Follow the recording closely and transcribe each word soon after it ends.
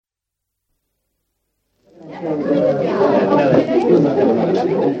Well,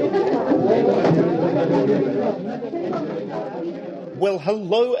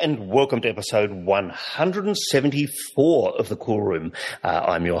 hello and welcome to episode 174 of The Cool Room.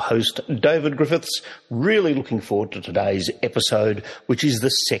 I'm your host, David Griffiths. Really looking forward to today's episode, which is the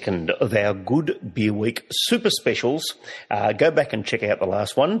second of our Good Beer Week super specials. Go back and check out the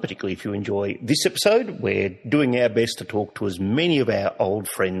last one, particularly if you enjoy this episode. We're doing our best to talk to as many of our old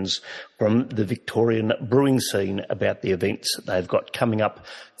friends from the Victorian brewing scene about the events they've got coming up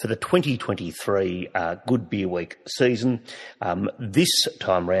for the 2023 Good Beer Week season. This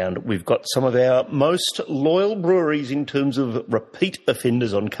time round, we've got some of our most loyal breweries in terms of repeat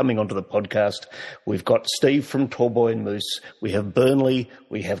offenders on coming onto the podcast. We've got Steve from Tallboy and Moose, we have Burnley,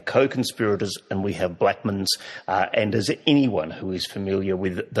 we have Co-Conspirators, and we have Blackmans. And as anyone who is familiar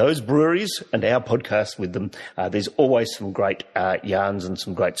with those breweries and our podcast with them, there's always some great yarns and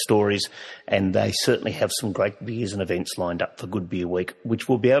some great stories, and they certainly have some great beers and events lined up for Good Beer Week, which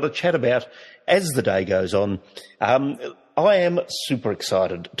we'll be able to chat about as the day goes on. I am super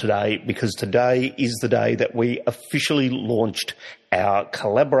excited today because today is the day that we officially launched our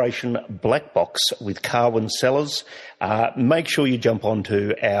collaboration Black Box with Carwyn Cellars. Make sure you jump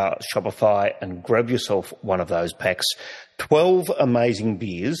onto our Shopify and grab yourself one of those packs. 12 amazing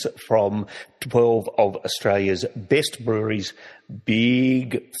beers from 12 of Australia's best breweries,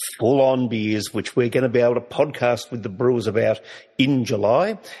 big, full-on beers, which we're going to be able to podcast with the brewers about in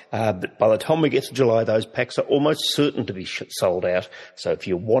July. But by the time we get to July, those packs are almost certain to be sold out. So if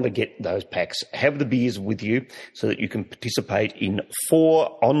you want to get those packs, have the beers with you so that you can participate in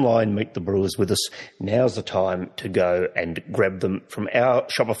 4 online Meet the Brewers with us. Now's the time to go and grab them from our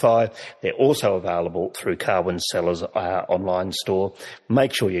Shopify. They're also available through Carwyn Cellars' online store.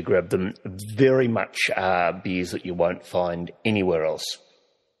 Make sure you grab them. Very much beers that you won't find anywhere else.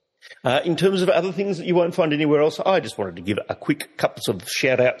 In terms of other things that you won't find anywhere else, I just wanted to give a quick couple of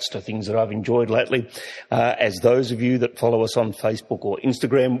shout-outs to things that I've enjoyed lately. As those of you that follow us on Facebook or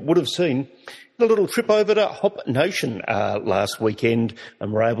Instagram would have seen, a little trip over to Hop Nation last weekend,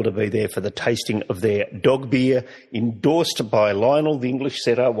 and we're able to be there for the tasting of their dog beer, endorsed by Lionel, the English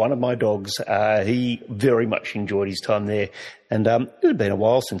setter, one of my dogs. He very much enjoyed his time there, and it had been a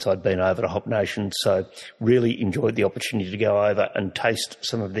while since I'd been over to Hop Nation, so really enjoyed the opportunity to go over and taste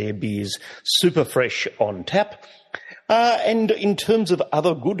some of their beers, super fresh on tap. And in terms of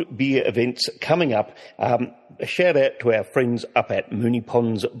other good beer events coming up, a shout out to our friends up at Moonee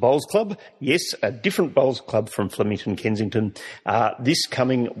Ponds Bowls Club. Yes, a different bowls club from Flemington, Kensington. This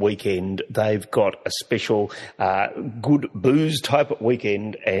coming weekend, they've got a special good booze type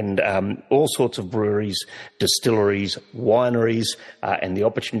weekend, and all sorts of breweries, distilleries, wineries, and the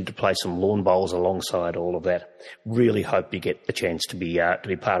opportunity to play some lawn bowls alongside all of that. Really hope you get the chance to be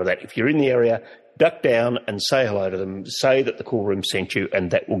part of that. If you're in the area, duck down and say hello to them, say that the Cool Room sent you, and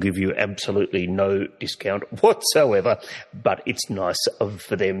that will give you absolutely no discount whatsoever, but it's nice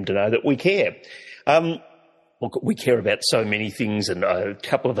for them to know that we care. Look, we care about so many things, and a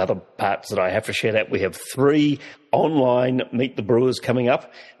couple of other parts that I have to share that. We have 3 online Meet the Brewers coming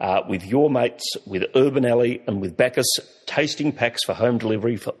up with your mates, with Urban Alley and with Bacchus, tasting packs for home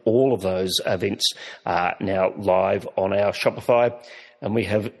delivery for all of those events now live on our Shopify. And we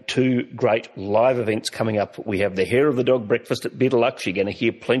have 2 great live events coming up. We have the Hair of the Dog breakfast at Beer Deluxe. You're going to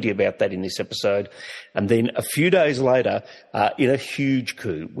hear plenty about that in this episode. And then a few days later, in a huge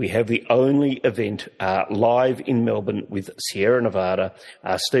coup, we have the only event live in Melbourne with Sierra Nevada.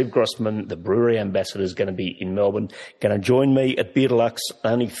 Steve Grossman, the brewery ambassador, is going to be in Melbourne. Going to join me at Beer Deluxe.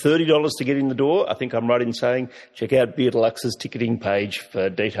 Only $30 to get in the door. I think I'm right in saying check out Beer Deluxe's ticketing page for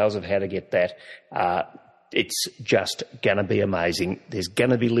details of how to get that. It's just going to be amazing. There's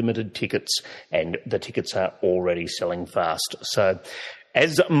going to be limited tickets, and the tickets are already selling fast. So,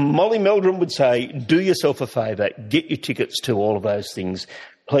 as Molly Meldrum would say, do yourself a favour, get your tickets to all of those things.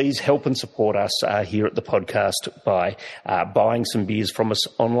 Please help and support us here at the podcast by buying some beers from us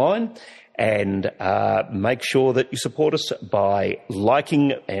online. And make sure that you support us by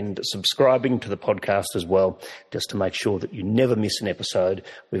liking and subscribing to the podcast as well, just to make sure that you never miss an episode.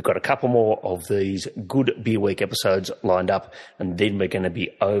 We've got a couple more of these Good Beer Week episodes lined up, and then we're going to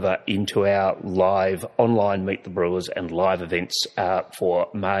be over into our live online Meet the Brewers and live events for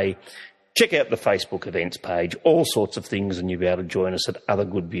May. Check out the Facebook events page, all sorts of things, and you'll be able to join us at other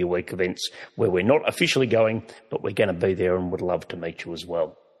Good Beer Week events where we're not officially going, but we're going to be there and would love to meet you as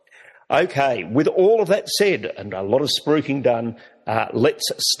well. Okay, with all of that said and a lot of spruiking done, let's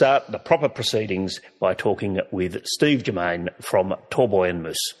start the proper proceedings by talking with Steve Germain from Tallboy and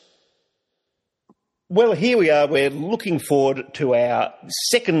Moose. Well, here we are. We're looking forward to our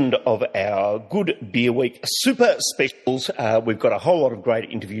second of our Good Beer Week super specials. We've got a whole lot of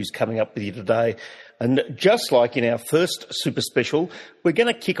great interviews coming up with you today. And just like in our first super special, we're going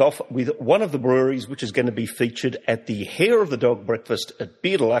to kick off with one of the breweries which is going to be featured at the Hair of the Dog breakfast at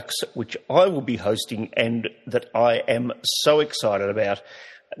Beer Deluxe, which I will be hosting and that I am so excited about,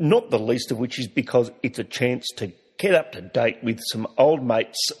 not the least of which is because it's a chance to get up to date with some old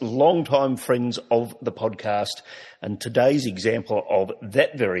mates, long-time friends of the podcast. And today's example of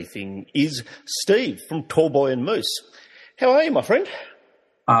that very thing is Steve from Tallboy and Moose. How are you, my friend?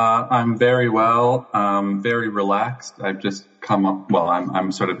 I'm very well, very relaxed. I've just come up, well,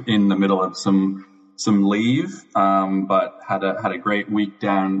 I'm sort of in the middle of some leave, but had a great week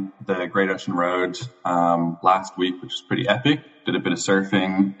down the Great Ocean Road, last week, which was pretty epic. Did a bit of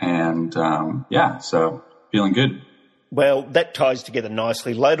surfing and, so feeling good. Well, that ties together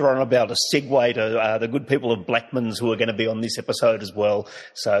nicely. Later on, I'll be able to segue to the good people of Blackman's who are going to be on this episode as well.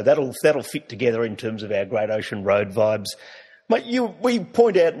 So that'll fit together in terms of our Great Ocean Road vibes. Mate, we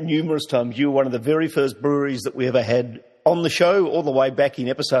point out numerous times you were one of the very first breweries that we ever had on the show, all the way back in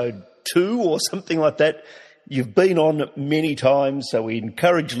episode 2 or something like that. You've been on many times, so we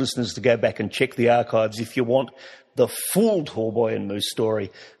encourage listeners to go back and check the archives if you want the full Tallboy and Moose story.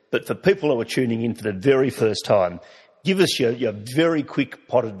 But for people who are tuning in for the very first time, give us your very quick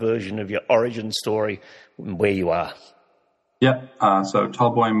potted version of your origin story and where you are. Yep. So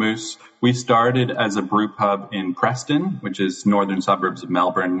Tallboy Moose, we started as a brew pub in Preston, which is northern suburbs of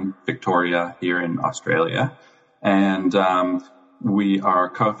Melbourne, Victoria, here in Australia. And we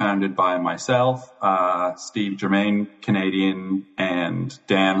are co-founded by myself, Steve Germain, Canadian, and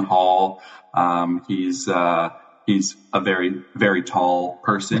Dan Hall. He's a very, very tall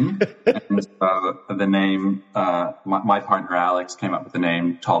person. And the name, my partner Alex came up with the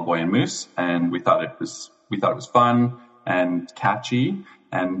name Tallboy and Moose, and we thought it was fun and catchy.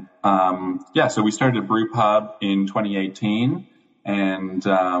 And, so we started a brew pub in 2018 and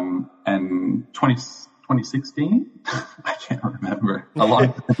 2016, I can't remember, a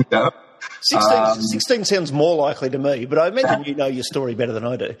long time ago. 16 sounds more likely to me, but I imagine you know your story better than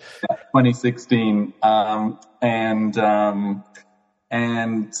I do. 2016.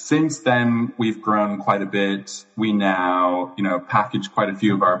 And since then, we've grown quite a bit. We now, package quite a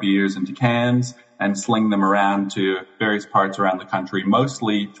few of our beers into cans and sling them around to various parts around the country,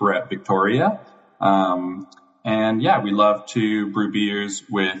 mostly throughout Victoria. We love to brew beers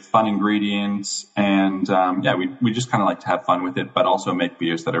with fun ingredients. And, we just kind of like to have fun with it, but also make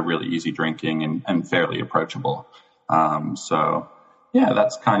beers that are really easy drinking and fairly approachable. That's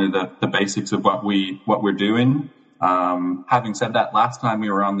kind of the basics of what we're doing. Having said that, last time we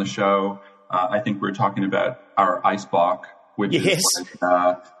were on the show, I think we were talking about our Eisbock, which is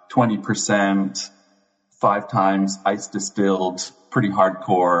like 20%, 5 times ice distilled, pretty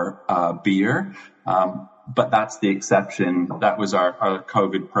hardcore beer. But that's the exception. That was our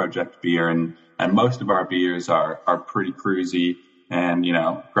COVID project beer, and most of our beers are pretty cruisy and,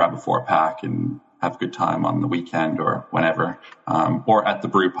 grab a 4-pack and have a good time on the weekend or whenever, or at the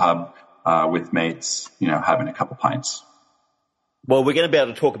brew pub with mates, having a couple pints. Well, we're going to be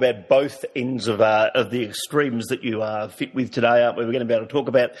able to talk about both ends of the extremes that you fit with today, aren't we? We're going to be able to talk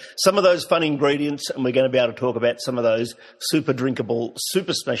about some of those fun ingredients, and we're going to be able to talk about some of those super drinkable,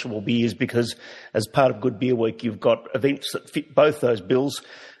 super smashable beers, because as part of Good Beer Week, you've got events that fit both those bills.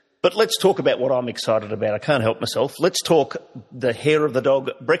 But let's talk about what I'm excited about. I can't help myself. Let's talk the Hair of the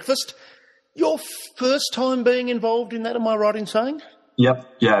Dog breakfast. Your first time being involved in that, am I right in saying? Yep.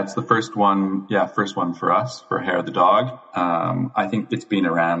 Yeah, it's the first one. Yeah, first one for us, for Hair of the Dog. I think it's been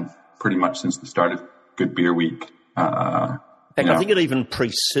around pretty much since the start of Good Beer Week. I think it even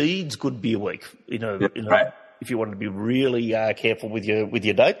precedes Good Beer Week. Right. If you want to be really careful with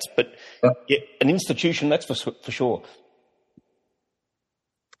your dates, but an institution, that's for sure.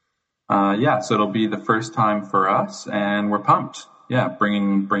 So it'll be the first time for us, and we're pumped. Yeah,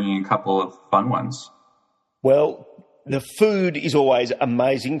 bringing a couple of fun ones. Well, the food is always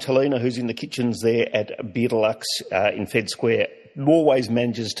amazing. Talina, who's in the kitchens there at Beer Deluxe in Fed Square, always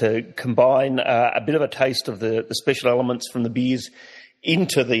manages to combine a bit of a taste of the special elements from the beers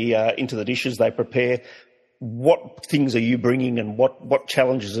into the dishes they prepare. What things are you bringing, and what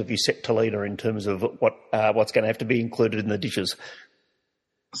challenges have you set Talina in terms of what's going to have to be included in the dishes?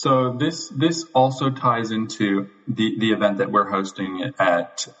 So this also ties into the event that we're hosting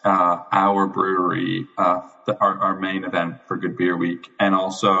at our brewery, our main event for Good Beer Week, and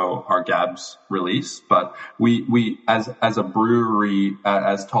also our Gabs release. But we as a brewery,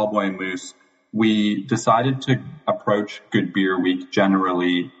 as Tallboy and Moose, we decided to approach Good Beer Week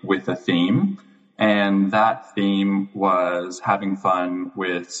generally with a theme. And that theme was having fun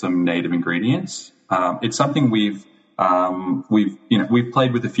with some native ingredients. It's something we've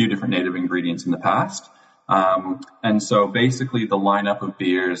played with a few different native ingredients in the past. And so basically the lineup of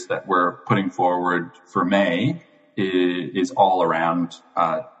beers that we're putting forward for May is all around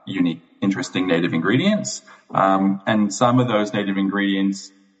unique, interesting native ingredients. And some of those native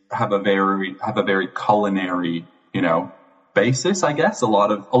ingredients have a very culinary, basis, I guess. A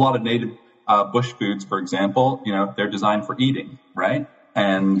lot of native bush foods, for example, they're designed for eating, right?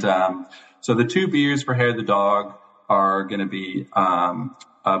 And so the two beers for Hair the Dog are going to be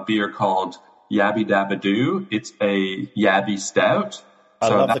a beer called Yabby Dabba Doo. It's a Yabby Stout. I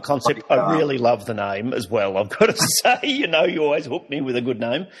love the concept. I really love the name as well, I've got to say. You always hook me with a good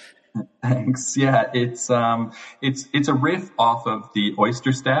name. Thanks. Yeah, it's a riff off of the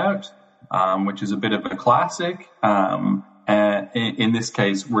Oyster Stout, which is a bit of a classic. And in this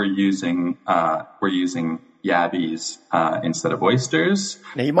case, we're using Yabbies instead of oysters.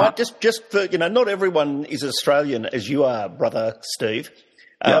 Now, you might just for, not everyone is Australian as you are, brother Steve.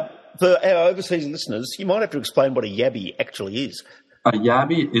 Yep. For our overseas listeners, you might have to explain what a Yabby actually is. A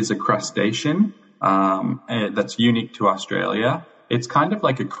Yabby is a crustacean that's unique to Australia. It's kind of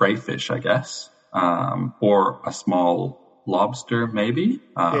like a crayfish, I guess, or a small lobster, maybe.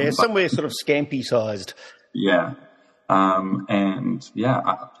 Somewhere sort of scampy-sized. Yeah. I'm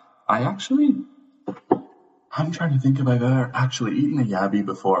trying to think if I've ever actually eaten a Yabby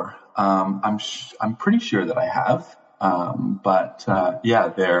before. I'm pretty sure that I have. But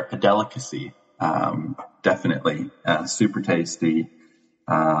they're a delicacy. Definitely, super tasty.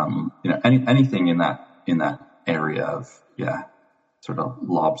 Anything in that area of, sort of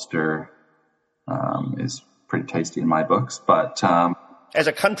lobster, is pretty tasty in my books. But, as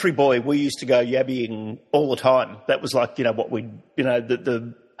a country boy, we used to go yabbying all the time. That was like, what we'd,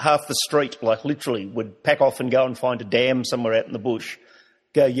 the half the street, like literally would pack off and go and find a dam somewhere out in the bush,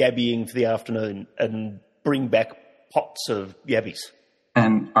 go yabbying for the afternoon and bring back pots of yabbies.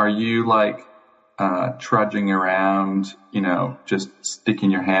 And are you like trudging around, just sticking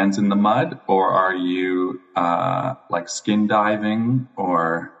your hands in the mud, or are you like skin diving,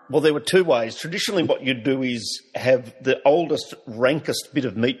 or? Well, there were two ways. Traditionally, what you'd do is have the oldest, rankest bit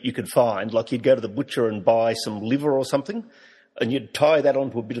of meat you could find, like you'd go to the butcher and buy some liver or something, and you'd tie that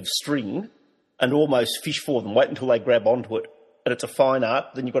onto a bit of string and almost fish for them, wait until they grab onto it. And it's a fine art,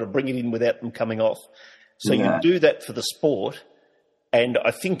 then you've got to bring it in without them coming off. So you do that for the sport, and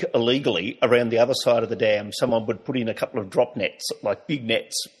I think illegally, around the other side of the dam, someone would put in a couple of drop nets, like big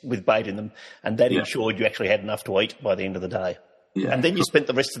nets with bait in them, and that ensured you actually had enough to eat by the end of the day. Yeah. And then you spent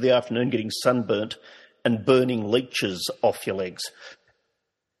the rest of the afternoon getting sunburnt and burning leeches off your legs.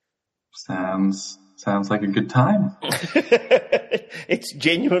 Sounds like a good time. It's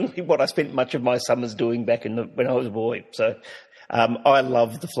genuinely what I spent much of my summers doing back when I was a boy. So I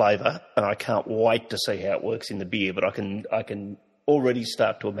love the flavour, and I can't wait to see how it works in the beer. But I can already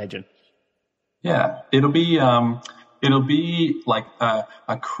start to imagine. Yeah, it'll be like a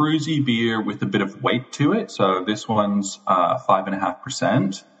cruisy beer with a bit of weight to it. So this one's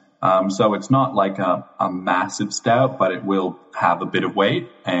 5.5%. So it's not like a massive stout, but it will have a bit of weight,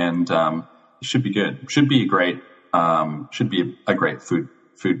 and it should be good. Should be a great food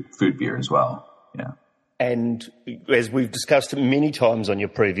beer as well. Yeah. And as we've discussed many times on your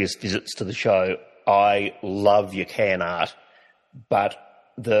previous visits to the show, I love your can art, but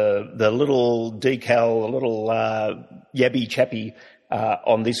the little decal, the little yabby chappy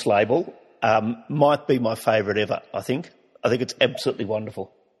on this label might be my favourite ever. I think it's absolutely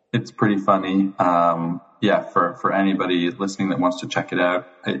wonderful. It's pretty funny. For anybody listening that wants to check it out,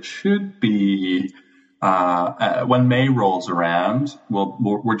 it should be when May rolls around.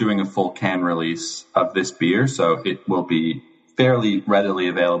 We're doing a full can release of this beer, so it will be fairly readily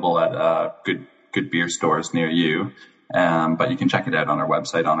available at good beer stores near you. But you can check it out on our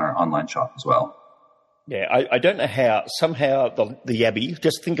website, on our online shop as well. Yeah, I don't know how. Somehow the yabby,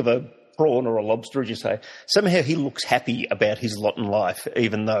 just think of a prawn or a lobster, as you say. Somehow he looks happy about his lot in life,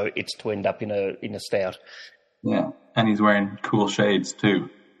 even though it's to end up in a stout. Yeah, and he's wearing cool shades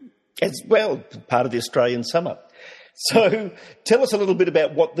too. As well, part of the Australian summer. So, tell us a little bit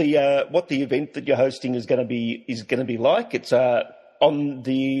about what the event that you're hosting is going to be like. It's There's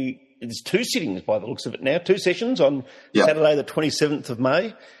 2 sittings by the looks of it now, 2 sessions on Saturday the 27th of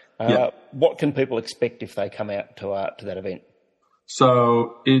May. What can people expect if they come out to that event?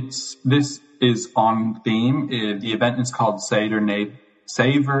 So this is on theme. The event is called Savor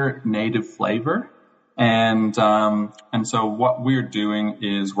Native Flavor, And so what we're doing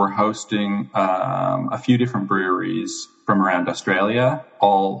is we're hosting a few different breweries from around Australia,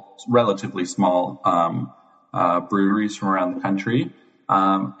 all relatively small breweries from around the country.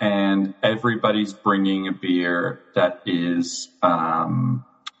 And everybody's bringing a beer that is,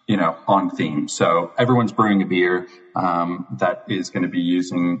 on theme. So everyone's brewing a beer that is going to be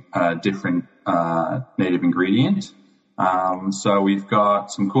using a different native ingredient. So we've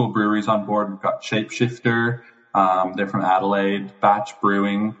got some cool breweries on board. We've got Shapeshifter. They're from Adelaide. Batch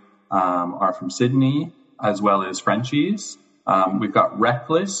Brewing are from Sydney, as well as Frenchies. We've got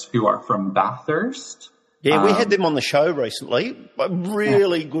Reckless, who are from Bathurst. Yeah, we had them on the show recently.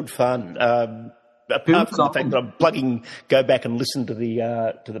 Really good fun. Apart from the fact that I'm plugging, go back and listen to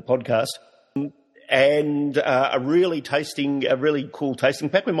the podcast. And a really cool tasting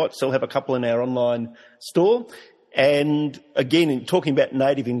pack. We might still have a couple in our online store. And again, talking about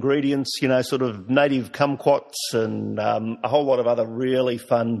native ingredients, sort of native kumquats and a whole lot of other really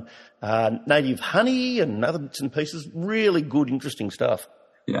fun native honey and other bits and pieces. Really good, interesting stuff.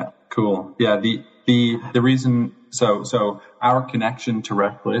 Yeah, cool. Yeah, the reason so our connection to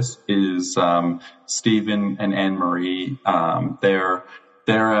Reckless is Stephen and Anne Marie. They're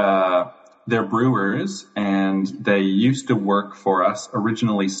brewers, and they used to work for us,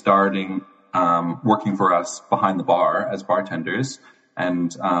 originally starting working for us behind the bar as bartenders.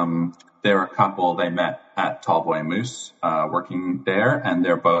 And they're a couple. They met at Tallboy Moose working there, and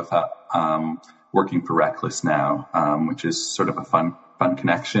they're both working for Reckless now, which is sort of a fun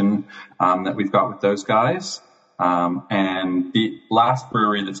connection that we've got with those guys. And the last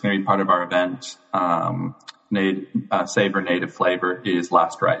brewery that's going to be part of our event, Savor Native Flavor, is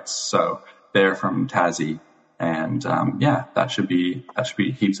Last Rites. So they're from Tassie, and that should be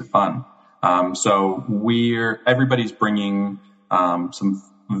heaps of fun. So everybody's bringing some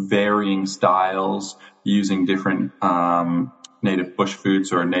varying styles using different native bush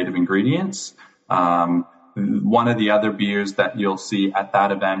foods or native ingredients. One of the other beers that you'll see at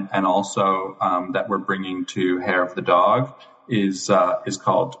that event, and also that we're bringing to Hair of the Dog, is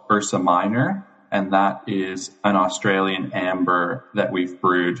called Ursa Minor, and that is an Australian amber that we've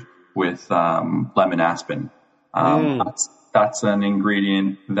brewed with lemon aspen. That's an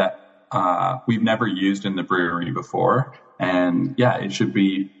ingredient that we've never used in the brewery before, and it should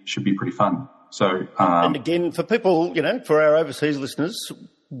be pretty fun. So, and again, for people, for our overseas listeners,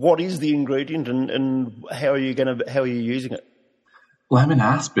 what is the ingredient, and how are you using it? Lemon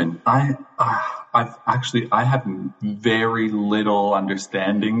aspen. I have very little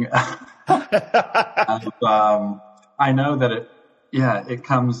understanding. I know that it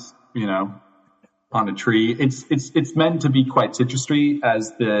comes, on a tree. It's meant to be quite citrusy,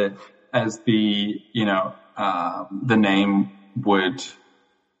 as the name would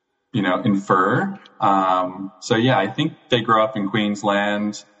infer. I think they grow up in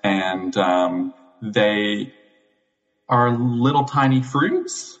Queensland, and they are little tiny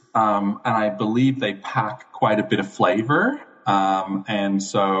fruits, and I believe they pack quite a bit of flavor. And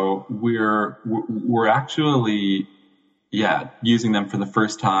so we're actually using them for the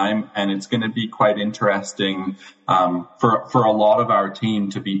first time, and it's going to be quite interesting for a lot of our team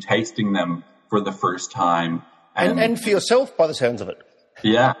to be tasting them for the first time. And for yourself, by the sounds of it.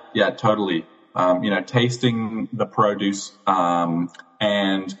 Yeah, totally. Tasting the produce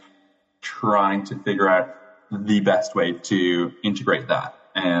and trying to figure out the best way to integrate that.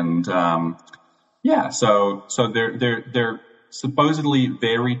 And so they're supposedly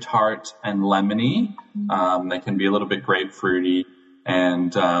very tart and lemony. They can be a little bit grapefruity,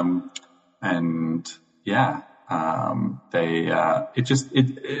 and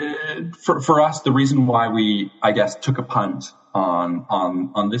for us, the reason why we, I guess, took a punt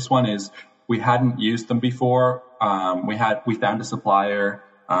on this one is we hadn't used them before. We found a supplier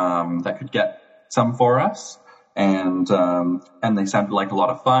that could get some for us, and they sounded like a lot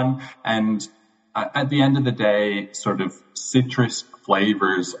of fun. And at the end of the day, sort of citrus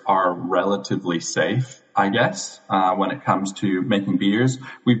flavors are relatively safe, I guess, when it comes to making beers.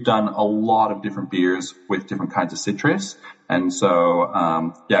 We've done a lot of different beers with different kinds of citrus. And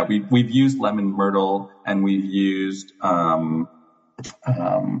so, we've used lemon myrtle, and we've used,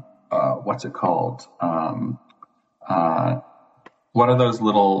 what's it called? What are those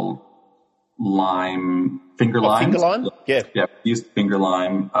little finger limes? Finger lime? Yeah. Yeah, we used finger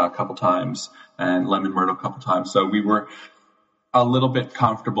lime a couple times and lemon myrtle a couple times. So we were a little bit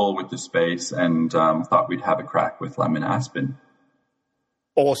comfortable with the space, and thought we'd have a crack with lemon aspen.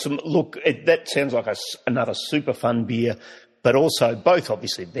 Awesome. Look, that sounds like another super fun beer, but also both,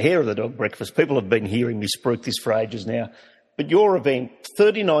 obviously, the Hair of the Dog breakfast. People have been hearing me spruik this for ages now. but your event,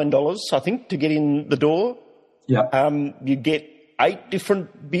 $39, I think, to get in the door. Yeah. You get 8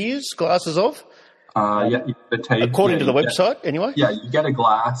 different beers, glasses of. Yeah, according to the website, anyway. Yeah, you get a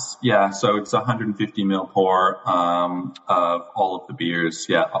glass. Yeah, so it's 150 ml pour of all of the beers.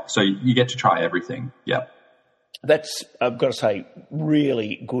 Yeah, so you get to try everything. Yeah. That's, I've got to say,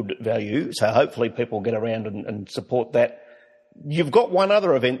 really good value. So hopefully people get around and support that. You've got one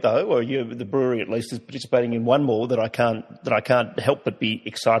other event though, or the brewery at least is participating in one more that I can't help but be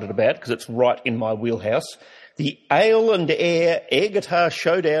excited about because it's right in my wheelhouse. The Ale and Air Guitar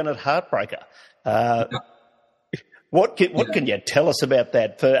Showdown at Heartbreaker. What can you tell us about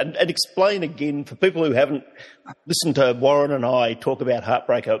that? And explain again for people who haven't listened to Warren and I talk about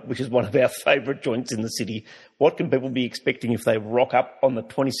Heartbreaker, which is one of our favourite joints in the city. What can people be expecting if they rock up on the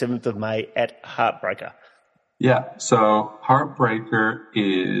 27th of May at Heartbreaker? Yeah, so Heartbreaker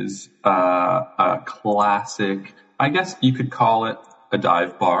is a classic. I guess you could call it a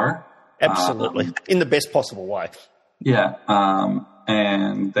dive bar. Absolutely, in the best possible way. Yeah,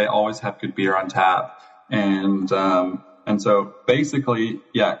 and they always have good beer on tap. And so basically,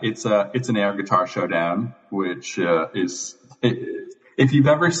 yeah, it's an air guitar showdown, which if you've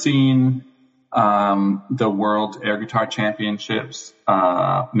ever seen the World Air Guitar Championships,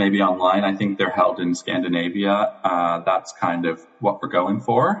 maybe online, I think they're held in Scandinavia. That's kind of what we're going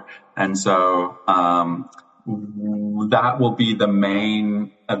for. And so that will be the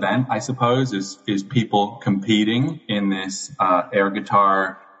main event, I suppose, is people competing in this air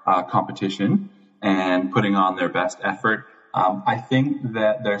guitar competition and putting on their best effort. I think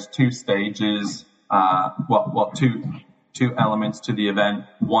that there's 2 stages, two elements to the event.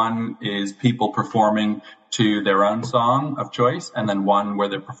 One is people performing to their own song of choice, and then one where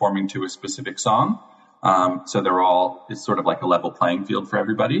they're performing to a specific song. So it's sort of like a level playing field for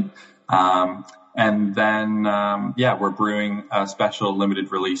everybody. And then, we're brewing a special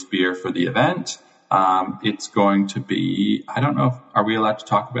limited release beer for the event. It's going to be, I don't know, are we allowed to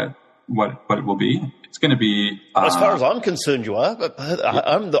talk about what it will be? It's going to be... as far as I'm concerned, you are. But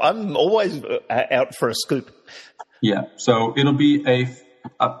I'm always out for a scoop. Yeah, so it'll be a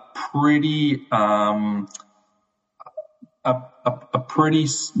pretty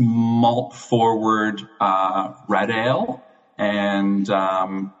malt forward red ale, and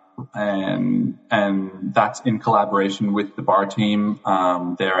that's in collaboration with the bar team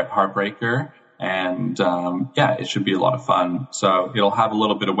there at Heartbreaker. And it should be a lot of fun. So it'll have a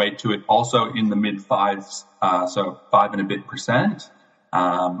little bit of weight to it. Also in the mid 5s, so 5 and a bit %.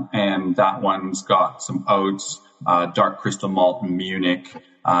 And that one's got some oats, dark crystal malt Munich,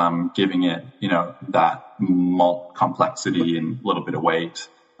 giving it, that malt complexity and a little bit of weight.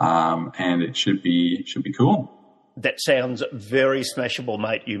 And it should be cool. That sounds very smashable,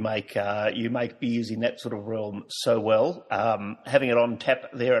 mate. You make beers in that sort of realm so well. Having it on tap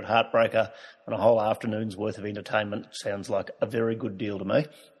there at Heartbreaker and a whole afternoon's worth of entertainment sounds like a very good deal to me.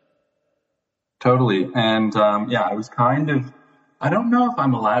 Totally. And I was I don't know if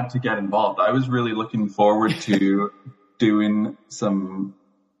I'm allowed to get involved. I was really looking forward to doing some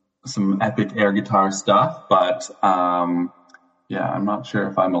epic air guitar stuff, but I'm not sure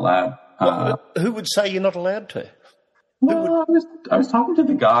if I'm allowed. Who would say you're not allowed to? Well, I was talking to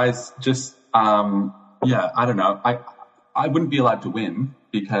the guys. Just I don't know. I wouldn't be allowed to win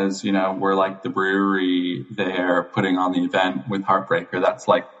because we're like the brewery there putting on the event with Heartbreaker. That's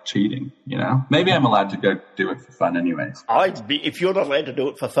like cheating. Maybe I'm allowed to go do it for fun, anyways. If you're not allowed to do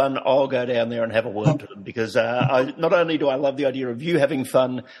it for fun, I'll go down there and have a word to them because not only do I love the idea of you having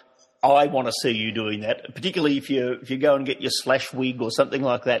fun, I want to see you doing that, particularly if you go and get your slash wig or something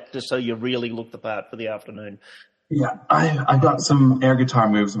like that, just so you really look the part for the afternoon. Yeah, I got some air guitar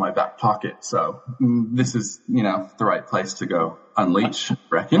moves in my back pocket, so this is, the right place to go unleash,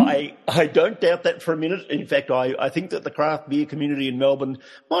 reckon? I don't doubt that for a minute. In fact, I think that the craft beer community in Melbourne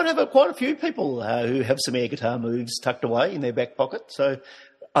might have quite a few people who have some air guitar moves tucked away in their back pocket, so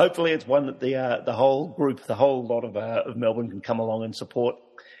hopefully it's one that the whole group, the whole lot of Melbourne can come along and support.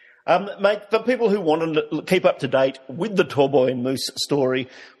 Mate, for people who want to keep up to date with the Tallboy and Moose story,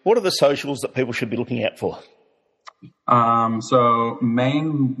 what are the socials that people should be looking out for? So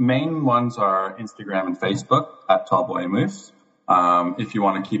main ones are Instagram and Facebook at Tallboy and Moose. If you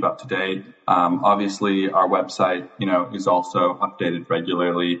want to keep up to date, obviously our website, is also updated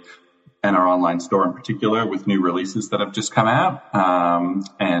regularly, and our online store in particular with new releases that have just come out,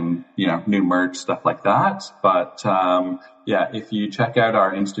 and, new merch, stuff like that. But, if you check out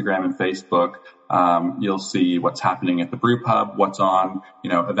our Instagram and Facebook, you'll see what's happening at the Brew Pub, what's on,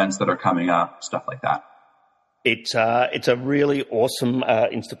 events that are coming up, stuff like that. It's a really awesome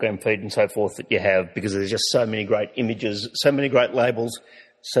Instagram feed and so forth that you have, because there's just so many great images, so many great labels,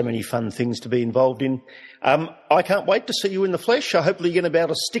 so many fun things to be involved in. I can't wait to see you in the flesh. Hopefully you're going to be able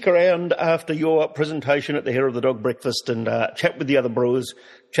to stick around after your presentation at the Hair of the Dog breakfast and chat with the other brewers,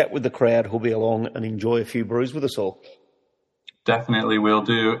 chat with the crowd who'll be along and enjoy a few brews with us all. Definitely will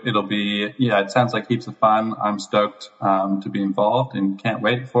do. It'll be, it sounds like heaps of fun. I'm stoked to be involved and can't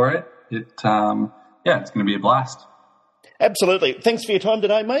wait for it. It's going to be a blast. Absolutely. Thanks for your time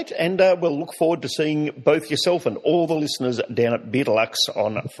today, mate, and we'll look forward to seeing both yourself and all the listeners down at Beer Deluxe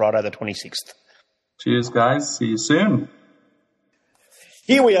on Friday the 26th. Cheers, guys. See you soon.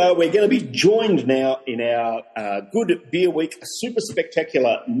 Here we are. We're going to be joined now in our Good Beer Week Super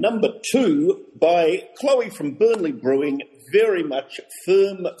Spectacular number 2 by Chloe from Burnley Brewing, very much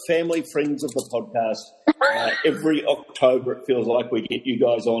firm family friends of the podcast. Every October it feels like we get you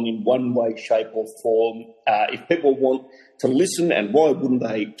guys on in one way, shape or form. If people want to listen, and why wouldn't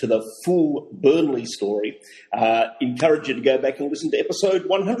they, to the full Burnley story, encourage you to go back and listen to episode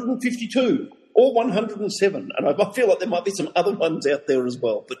 152 or 107. And I feel like there might be some other ones out there as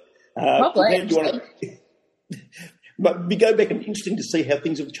well. But probably. But we go back and interesting to see how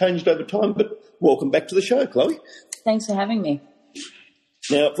things have changed over time. But welcome back to the show, Chloe. Thanks for having me.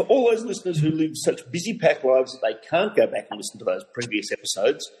 Now, for all those listeners who live such busy packed lives that they can't go back and listen to those previous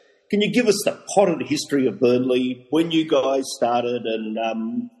episodes, can you give us the potted history of Burnley, when you guys started,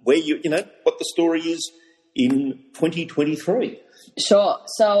 and where what the story is in 2023? Sure.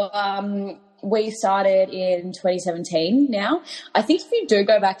 So we started in 2017 now. I think if you do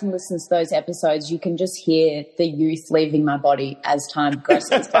go back and listen to those episodes, you can just hear the youth leaving my body as time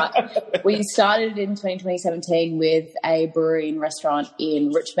progresses. But we started in 2017 with a brewery and restaurant in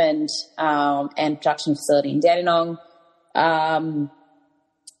Richmond and production facility in Dandenong.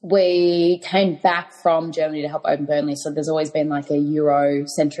 We came back from Germany to help open Burnley, so there's always been like a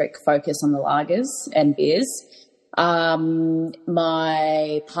Euro-centric focus on the lagers and beers.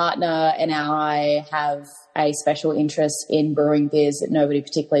 My partner and I have a special interest in brewing beers that nobody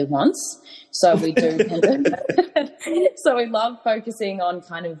particularly wants. So we do so we love focusing on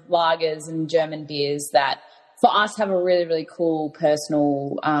kind of lagers and German beers that for us have a really, really cool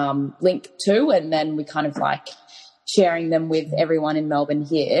personal link to, and then we kind of like sharing them with everyone in Melbourne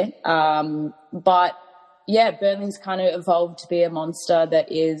here. But yeah, Burnley's kind of evolved to be a monster that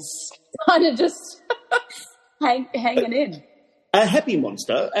is kind of just hanging in. A happy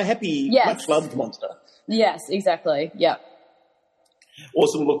monster, much-loved monster. Yes, exactly. Yeah.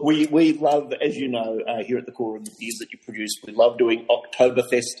 Awesome. Look, we love, as you know, here at the Core of the Beers that you produce, we love doing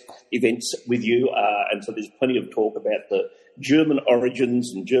Oktoberfest events with you, and so there's plenty of talk about the German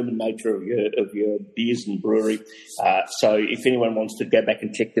origins and German nature of your beers and brewery. So if anyone wants to go back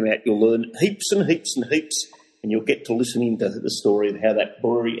and check them out, you'll learn heaps and heaps and heaps, and you'll get to listen into the story of how that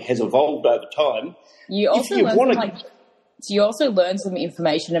brewery has evolved over time. You also learn some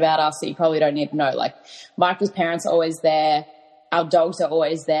information about us that you probably don't need to know. Like Michael's parents are always there. Our dogs are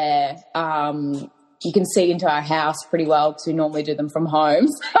always there. You can see into our house pretty well because we normally do them from home.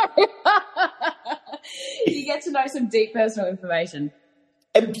 You get to know some deep personal information.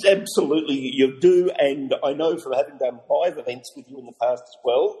 Absolutely, you do, and I know from having done live events with you in the past as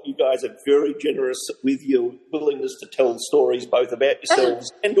well, you guys are very generous with your willingness to tell stories both about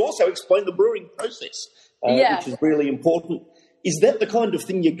yourselves and also explain the brewing process, which is really important. Is that the kind of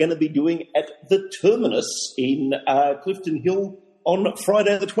thing you're going to be doing at the Terminus in Clifton Hill on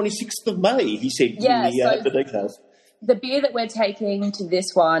Friday the 26th of May? He said the details. The beer that we're taking to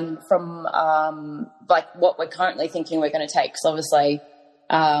this one from what we're currently thinking we're going to take, because obviously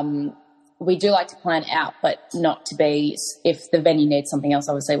we do like to plan out, but not to be, if the venue needs something else,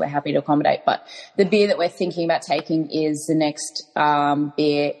 obviously we're happy to accommodate. But the beer that we're thinking about taking is the next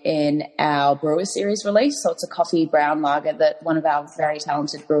beer in our brewer series release. So it's a coffee brown lager that one of our very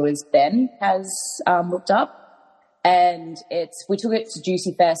talented brewers, Ben, has looked up. And we took it to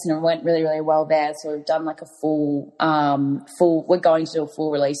Juicy Fest and it went really, really well there. So we've done like a we're going to do a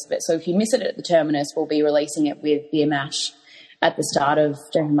full release of it. So if you miss it at the Terminus, we'll be releasing it with Beer Mash at the start of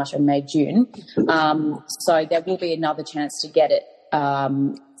May, June. So there will be another chance to get it,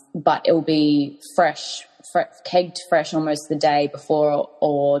 but it will be fresh, kegged fresh almost the day before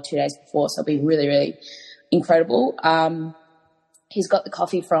or 2 days before. So it'll be really, really incredible. He's got the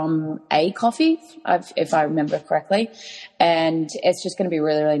coffee from A Coffee, if I remember correctly, and it's just going to be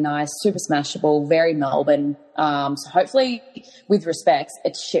really, really nice, super smashable, very Melbourne. So hopefully, with respect,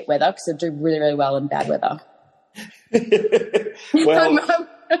 it's shit weather because it'll do really, really well in bad weather. Well,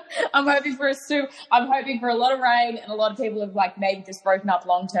 I'm hoping for a lot of rain and a lot of people have like maybe just broken up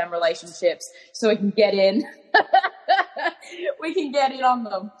long-term relationships so we can get in. We can get in on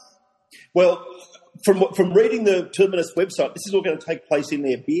them. Well, from reading the Terminus website, this is all going to take place in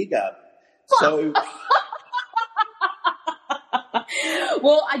their beer garden. So...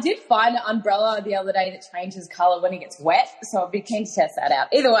 Well, I did find an umbrella the other day that changes colour when it gets wet, so I'd be keen to test that out.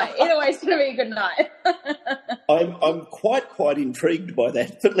 Either way, it's going to be a good night. I'm quite intrigued by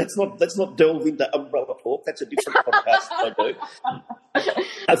that, but let's not delve into umbrella talk. That's a different podcast I do.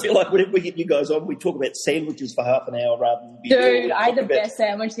 I feel like whenever we get you guys on, we talk about sandwiches for half an hour rather than beer. Dude, I had the best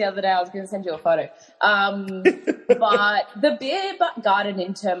sandwich the other day. I was going to send you a photo. But the beer garden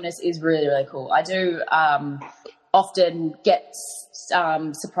in Terminus is really, really cool. I do often get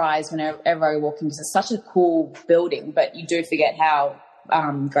surprised whenever I walk in because it's such a cool building, but you do forget how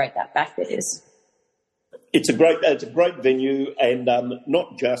great that back bit is. It's a great venue, and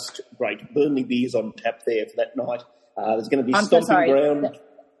not just great. Burnley beers on tap there for that night. There's going to be stomping ground.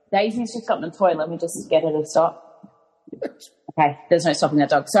 Daisy's just got in the toy. Let me just get her to stop. Okay, there's no stopping that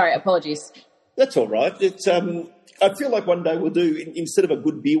dog. Sorry, apologies. That's all right. It's I feel like one day we'll do, instead of a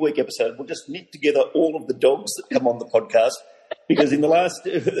Good Beer Week episode, we'll just knit together all of the dogs that come on the podcast. Because in the last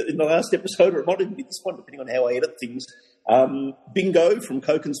episode, or it might even be this one, depending on how I edit things, Bingo from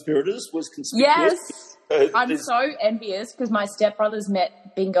Co-Conspirators was conspicuous. Yes, I'm so envious because my stepbrothers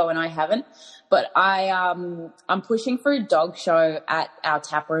met Bingo and I haven't. But I'm pushing for a dog show at our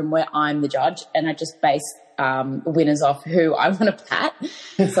tap room where I'm the judge, and I just base winners off who I want to pat.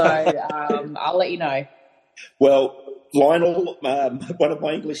 So I'll let you know. Well, Lionel, one of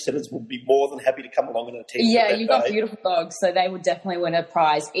my English setters, will be more than happy to come along and attend. Yeah, you've got beautiful dogs, so they would definitely win a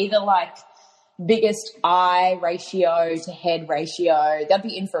prize. Either like biggest eye ratio to head ratio, they'd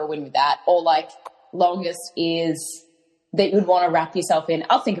be in for a win with that, or like longest ears that you'd want to wrap yourself in.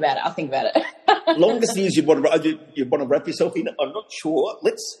 I'll think about it. Longest ears you'd want to wrap yourself in. I'm not sure.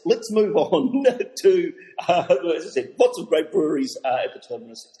 Let's move on to, as I said, lots of great breweries at the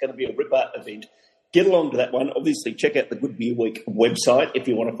Terminus. It's going to be a ripper event. Get along to that one. Obviously, check out the Good Beer Week website if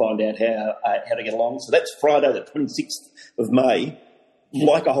you want to find out how to get along. So that's Friday, the 26th of May.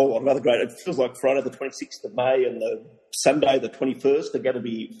 Like a whole lot of other great, it feels like Friday, the 26th of May and the Sunday, the 21st, are going to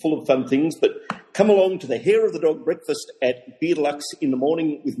be full of fun things. But come along to the Hair of the Dog breakfast at Beer Deluxe in the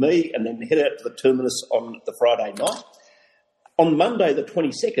morning with me, and then head out to the Terminus on the Friday night. On Monday, the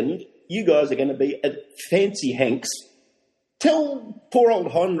 22nd, you guys are going to be at Fancy Hanks. Tell poor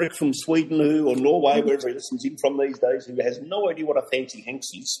old Heinrich from Sweden or Norway, wherever he listens in from these days, who has no idea what a Fancy Hanks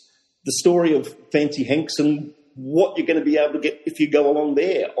is, the story of Fancy Hanks and what you're going to be able to get if you go along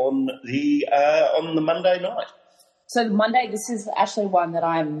there on the Monday night. So Monday, this is actually one that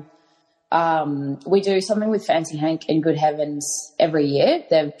we do something with Fancy Hank and Good Heavens every year.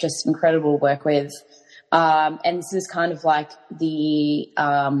 They're just incredible to work with. And this is kind of like the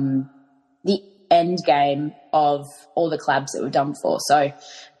end game of all the collabs that we've done before. So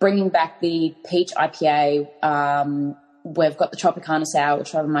bringing back the peach IPA, we've got the Tropicana Sour, which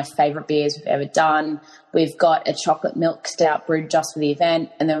is one of my favourite beers we've ever done. We've got a chocolate milk stout brewed just for the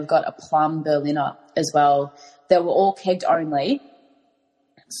event, and then we've got a plum Berliner as well. They were all kegged only,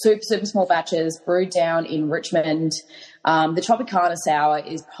 super, super small batches, brewed down in Richmond. The Tropicana Sour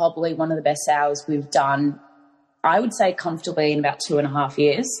is probably one of the best sours we've done, I would say comfortably, in about 2.5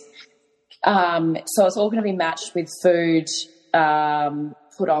 years. So it's all going to be matched with food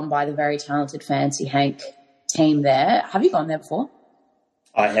put on by the very talented Fancy Hank team there. Have you gone there before?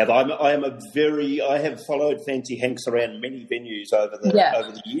 I have. I have followed Fancy Hanks around many venues over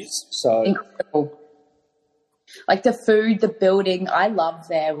the years. So incredible. Like the food, the building. I love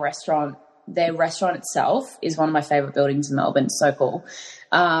their restaurant. Their restaurant itself is one of my favourite buildings in Melbourne. It's so cool.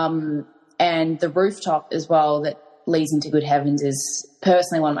 And the rooftop as well that leads into Good Heavens is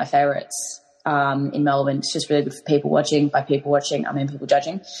personally one of my favourites in Melbourne. It's just really good for people watching. By people watching, I mean people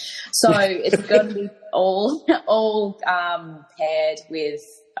judging. So it's going to be all paired with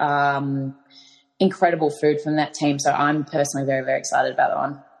incredible food from that team. So I'm personally very, very excited about that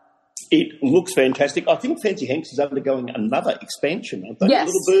one. It looks fantastic. I think Fancy Hanks is undergoing another expansion. I think yes.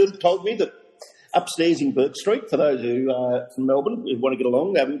 Little Bird told me that upstairs in Burke Street, for those who are from Melbourne who want to get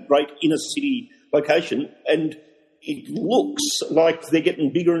along, great inner city location, and it looks like they're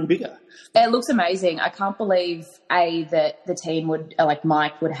getting bigger and bigger. It looks amazing. I can't believe, that the team would, like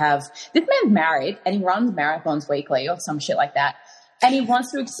Mike would have... This man's married and he runs marathons weekly or some shit like that, and he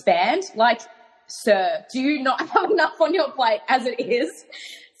wants to expand. Like, sir, do you not have enough on your plate as it is?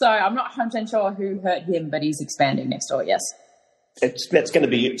 So I'm not 100% sure who hurt him, but he's expanding next door, yes. That's going to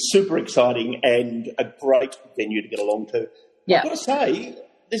be super exciting and a great venue to get along to. Yeah. I've got to say,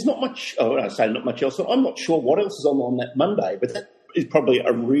 there's not much. Oh, I say not much else. I'm not sure what else is on that Monday, but that is probably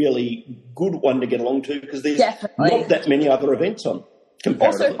a really good one to get along to because there's not that many other events on.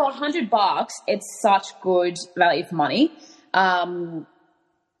 Also, for $100, it's such good value for money.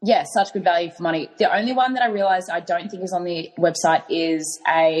 Such good value for money. The only one that I realised I don't think is on the website is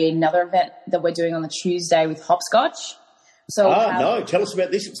another event that we're doing on the Tuesday with Hopscotch. So no, tell us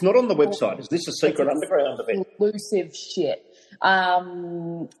about this. It's not on the website. Is this a secret underground event? Exclusive shit.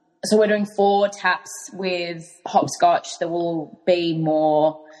 So we're doing 4 taps with Hopscotch. There will be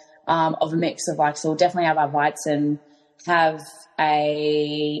more of a mix of so we'll definitely have our Weizen, have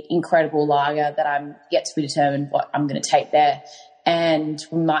a incredible lager that I'm yet to be determined what I'm going to take there. And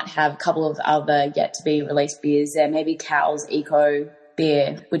we might have a couple of other yet to be released beers there. Maybe Cal's Eco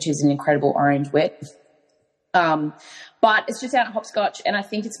beer, which is an incredible orange wit. But it's just out at Hopscotch, and I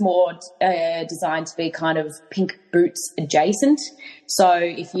think it's more designed to be kind of Pink Boots adjacent. So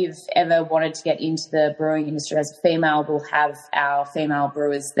if you've ever wanted to get into the brewing industry as a female, we'll have our female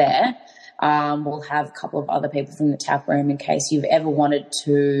brewers there. We'll have a couple of other people from the tap room in case you've ever wanted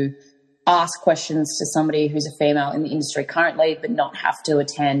to ask questions to somebody who's a female in the industry currently but not have to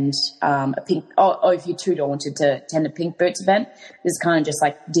attend a pink or if you're too daunted to attend a Pink Boots event. This is kind of just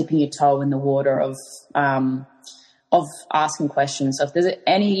dipping your toe in the water of asking questions. So if there's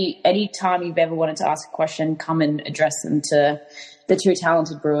any time you've ever wanted to ask a question, come and address them to the 2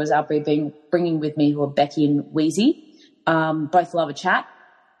 talented brewers I'll be bringing with me, who are Becky and Wheezy. Both love a chat.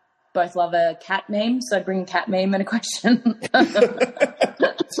 Both love a cat meme, so bring a cat meme and a question.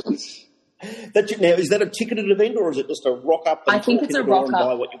 Now, is that a ticketed event or is it just a rock up? I think it's a rock up.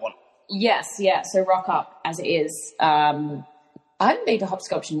 Buy what you want? Yes, yeah. So rock up as it is. I haven't been to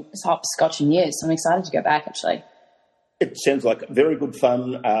Hopscotch in years, so I'm excited to go back. Actually, it sounds like very good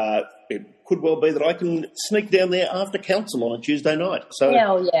fun. It could well be that I can sneak down there after council on a Tuesday night. So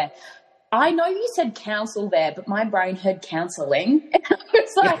hell yeah. I know you said council there, but my brain heard counselling.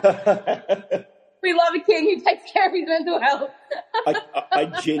 It's like. We love a king who takes care of his mental health. I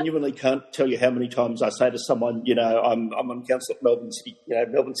genuinely can't tell you how many times I say to someone, I'm on council at Melbourne City,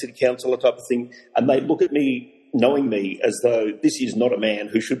 Melbourne City Council, type of thing, and they look at me, knowing me, as though this is not a man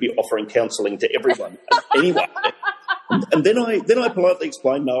who should be offering counselling to everyone, anyone. And then I politely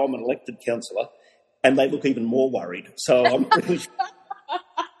explain, no, I'm an elected councillor, and they look even more worried. So I'm really.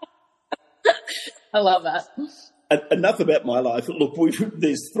 I love that. Enough about my life. Look,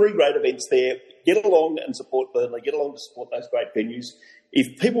 there's 3 great events there. Get along and support Burnley. Get along to support those great venues.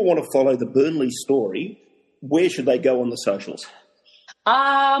 If people want to follow the Burnley story, where should they go on the socials?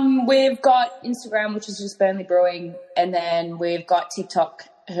 We've got Instagram, which is just Burnley Brewing, and then we've got TikTok,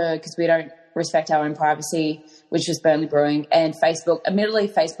 because we don't respect our own privacy, which is Burnley Brewing, and Facebook. Admittedly,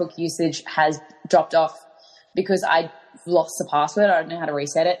 Facebook usage has dropped off because I lost the password. I don't know how to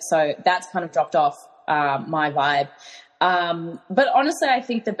reset it, so that's kind of dropped off my vibe. But honestly, I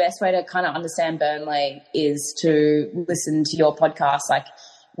think the best way to kind of understand Burnley is to listen to your podcast.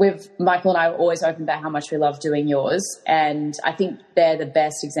 Michael and I are always open about how much we love doing yours. And I think they're the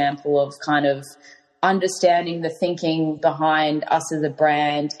best example of kind of understanding the thinking behind us as a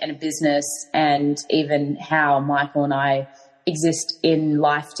brand and a business, and even how Michael and I exist in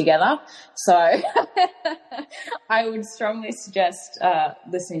life together. So I would strongly suggest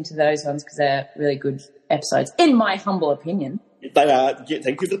listening to those ones because they're really good episodes, in my humble opinion. They are.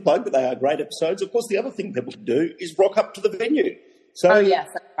 Thank you for the plug, but they are great episodes. Of course, the other thing people can do is rock up to the venue. So yes,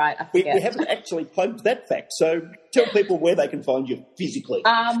 that's right. We haven't actually plugged that fact. So tell people where they can find you physically.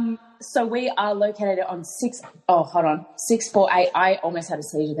 So we are located on 648. I almost had a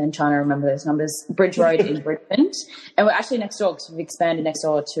seizure then trying to remember those numbers. Bridge Road in Brisbane. And we're actually next door because we've expanded next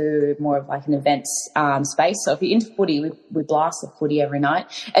door to more of an events space. So if you're into footy, we blast the footy every night.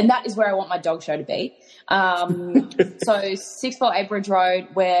 And that is where I want my dog show to be. So 648 Bridge Road,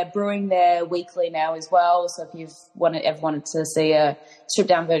 we're brewing there weekly now as well. So if you've ever wanted to see a stripped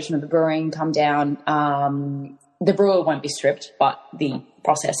down version of the brewing, come down. The brewer won't be stripped, but the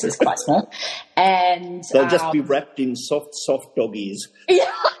process is quite small. And they'll just be wrapped in soft dog ears.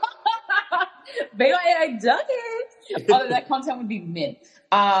 Yeah. BYA doggies. Oh, that content would be mint.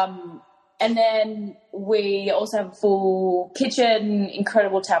 And then we also have a full kitchen,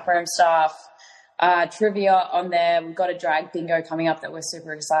 incredible taproom staff, trivia on there. We've got a drag bingo coming up that we're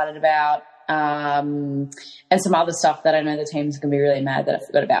super excited about. And some other stuff that I know the team's going to be really mad that I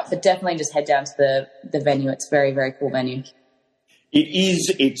forgot about. But definitely just head down to the venue. It's a very, very cool venue. It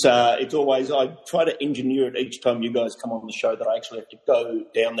is. It's always. I try to engineer it each time you guys come on the show that I actually have to go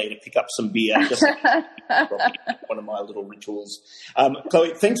down there to pick up some beer. Just one of my little rituals.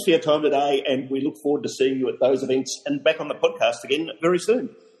 Chloe, thanks for your time today, and we look forward to seeing you at those events and back on the podcast again very soon.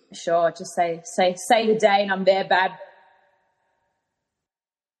 Sure. Just say the day, and I'm there, Bab.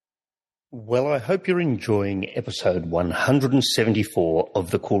 Well, I hope you're enjoying episode 174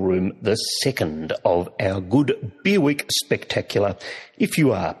 of The Cool Room, the second of our Good Beer Week Spectacular. If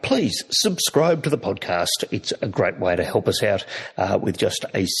you are, please subscribe to the podcast. It's a great way to help us out. With just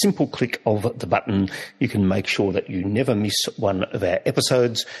a simple click of the button, you can make sure that you never miss one of our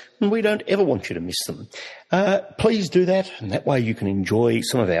episodes, and we don't ever want you to miss them. Please do that, and that way you can enjoy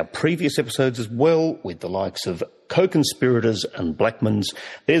some of our previous episodes as well with the likes of Co-Conspirators and Blackmans.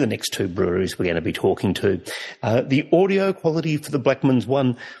 They're the next two breweries we're going to be talking to. The audio quality for the Blackmans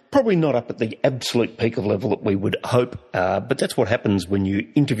one, probably not up at the absolute peak of level that we would hope, but that's what happens when you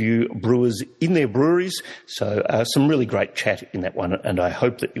interview brewers in their breweries. So some really great chat in that one, and I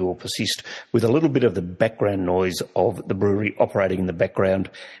hope that you will persist with a little bit of the background noise of the brewery operating in the background,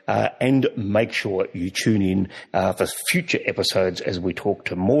 and make sure you tune in for future episodes as we talk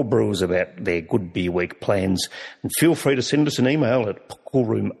to more brewers about their Good Beer Week plans. And feel free to send us an email at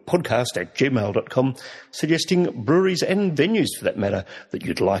coolroompodcast@gmail.com suggesting breweries and venues, for that matter, that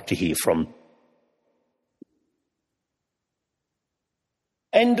you'd like to hear from.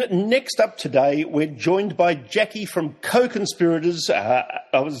 And next up today, we're joined by Jackie from Co-Conspirators. I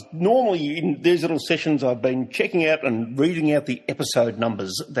was normally in these little sessions, I've been checking out and reading out the episode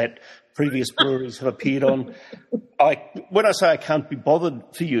numbers that previous breweries have appeared on. When I say I can't be bothered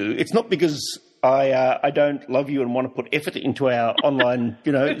for you, it's not because I don't love you and want to put effort into our online,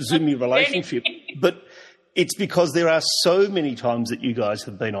 Zoomy relationship, but it's because there are so many times that you guys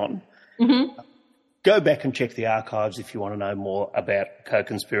have been on. Mm-hmm. Go back and check the archives if you want to know more about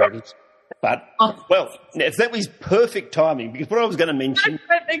Co-Conspirators. But, well, that was perfect timing, because what I was going to mention...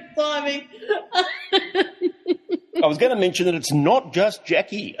 Perfect timing. I was going to mention that it's not just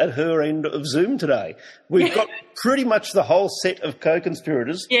Jackie at her end of Zoom today. We've got pretty much the whole set of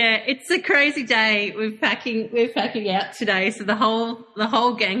Co-Conspirators. Yeah, it's a crazy day. We're packing out today, so the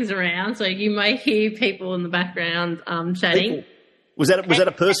whole gang's around. So you may hear people in the background chatting. People. Was that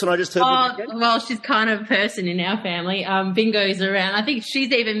a person I just heard? Well, she's kind of a person in our family. Bingo's around. I think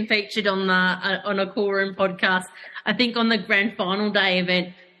she's even featured on a Cool Room podcast. I think on the grand final day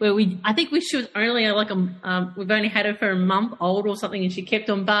event, where I think we should only we've only had her for a month old or something, and she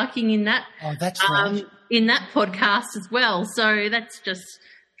kept on barking in that. Oh, that's right. In that podcast as well. So that's just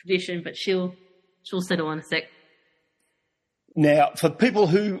tradition, but she'll settle in a sec. Now, for people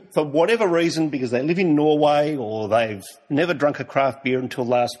who, for whatever reason, because they live in Norway or they've never drunk a craft beer until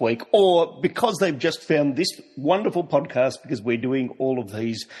last week, or because they've just found this wonderful podcast because we're doing all of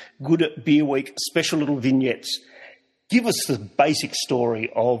these Good Beer Week special little vignettes, give us the basic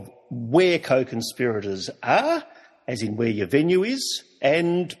story of where Co-Conspirators are, as in where your venue is,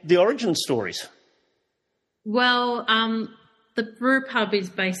 and the origin stories. Well, the brew pub is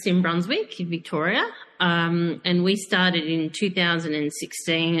based in Brunswick, in Victoria, and we started in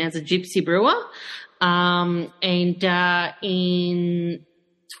 2016 as a gypsy brewer. So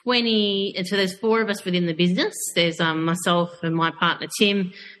there's four of us within the business. There's myself and my partner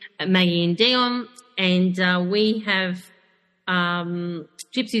Tim, Maggie and Dion, and we have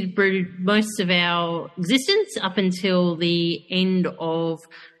gypsy brewed most of our existence up until the end of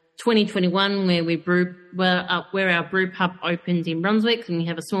 2021, where our brew pub opened in Brunswick, and we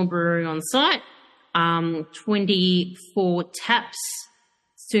have a small brewery on site. 24 taps,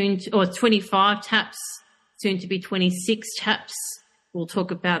 25 taps, soon to be 26 taps. We'll talk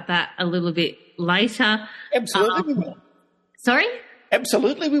about that a little bit later. Absolutely, we will. Sorry?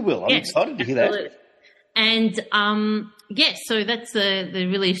 Absolutely, we will. I'm excited to hear that. And so that's the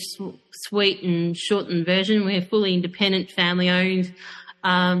really sweet and shortened version. We're a fully independent, family-owned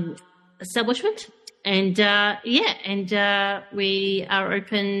establishment, and we are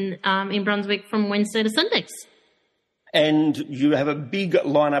open in Brunswick from Wednesday to Sundays. And you have a big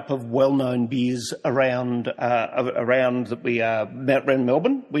lineup of well-known beers around that we around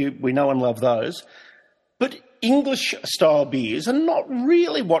Melbourne. We know and love those, but English-style beers are not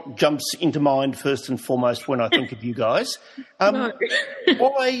really what jumps into mind first and foremost when I think of you guys. No.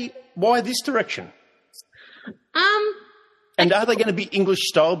 Why this direction? And are they going to be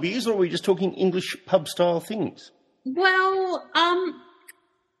English-style beers, or are we just talking English pub-style things? Well,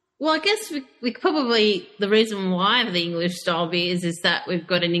 I guess we probably, the reason why the English-style beers is that we've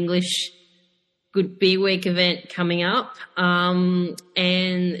got an English Good Beer Week event coming up, and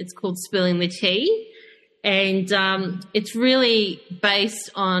it's called Spilling the Tea. And it's really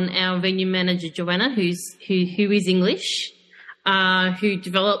based on our venue manager, Joanna, who is English, who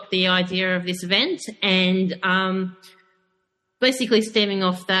developed the idea of this event. And basically stemming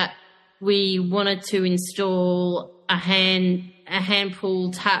off that, we wanted to install a hand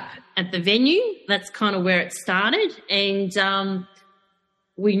pull tap at the venue. That's kind of where it started. And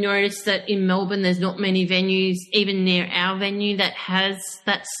we noticed that in Melbourne there's not many venues, even near our venue, that has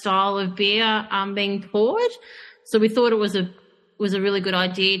that style of beer being poured. So we thought it was a really good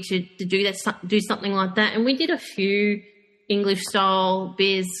idea to do something like that. And we did a few English style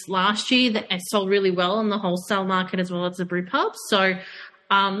beers last year that sold really well on the wholesale market as well as the brew pub. So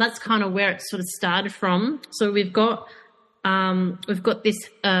that's kind of where it sort of started from. So we've got this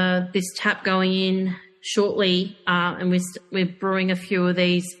tap going in shortly, and we're brewing a few of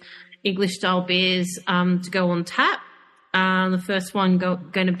these English style beers to go on tap. The first one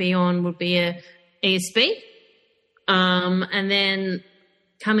going to be on would be a ESB, and then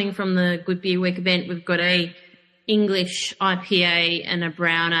coming from the Good Beer Week event, we've got a English IPA and a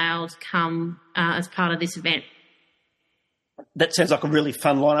brown ale to come as part of this event. That sounds like a really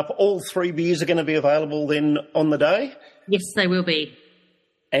fun lineup. All three beers are going to be available then on the day? Yes, they will be.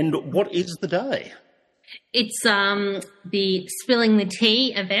 And what is the day? It's the Spilling the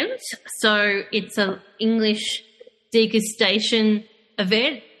Tea event. So it's an English degustation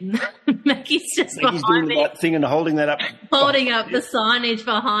event. Maggie's doing the right thing and holding that up. Holding up the signage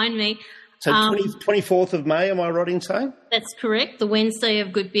behind me. So 24th of May, am I right in saying? That's correct, the Wednesday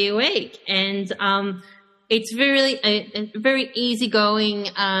of Good Beer Week. And it's a very easygoing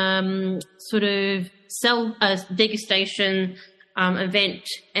sort of degustation event,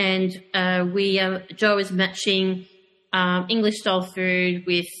 and Joe is matching English style food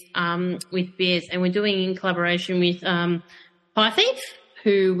with beers, and we're doing in collaboration with Pie Thief,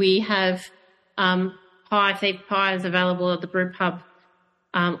 who we have Pie Thief pies available at the brew pub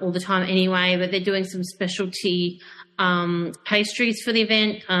all the time anyway, but they're doing some specialty pastries for the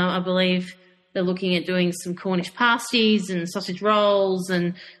event. I believe they're looking at doing some Cornish pasties and sausage rolls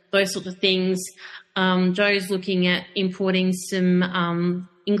and those sorts of things. Joe's looking at importing some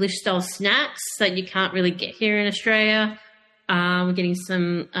English-style snacks that you can't really get here in Australia. We're getting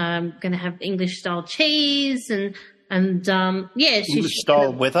some, going to have English-style cheese and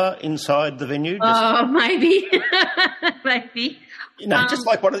English-style weather inside the venue? Maybe. Maybe. Just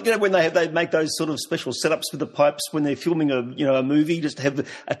like when they make those sort of special setups with the pipes when they're filming a movie, just to have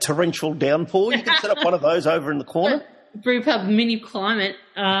a torrential downpour. You can set up one of those over in the corner. Brew pub mini climate.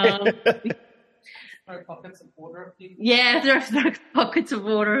 Throw pockets of water at people. Yeah, throw pockets of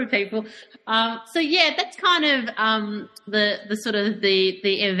water at people. So yeah, that's kind of the sort of the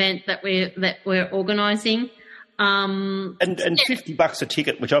event that we're organising. And $50 a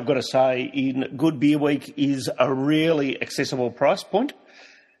ticket, which I've got to say, in Good Beer Week is a really accessible price point.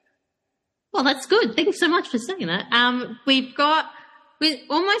 Well, that's good. Thanks so much for saying that. We're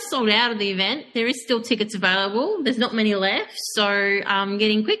almost sold out of the event. There is still tickets available. There's not many left, so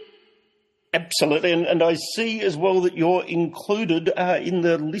getting quick. Absolutely, and I see as well that you're included in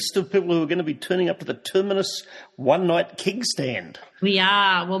the list of people who are going to be turning up to the Terminus one-night keg stand. We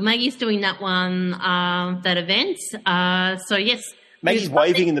are. Well, Maggie's doing that one, that event. So, yes. Maggie's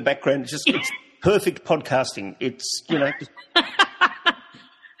waving in the background. It's perfect podcasting. It's, I'm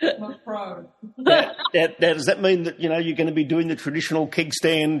a pro. Now, does that mean that, you're going to be doing the traditional keg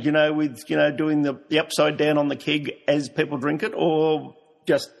stand, with, doing the upside down on the keg as people drink it, or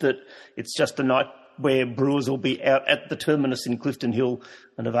just that it's just a night where brewers will be out at the Terminus in Clifton Hill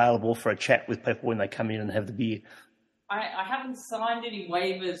and available for a chat with people when they come in and have the beer? I haven't signed any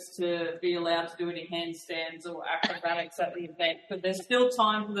waivers to be allowed to do any handstands or acrobatics at the event, but there's still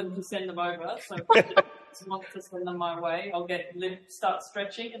time for them to send them over. So if someone wants to send them my way, I'll start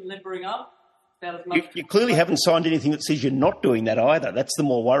stretching and limbering up. You clearly haven't signed anything that says you're not doing that either. That's the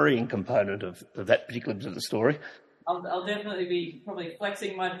more worrying component of that particular bit of the story. I'll definitely be probably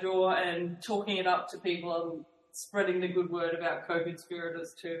flexing my jaw and talking it up to people and spreading the good word about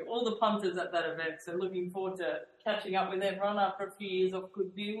co-conspirators to all the punters at that event. So looking forward to catching up with everyone after a few years of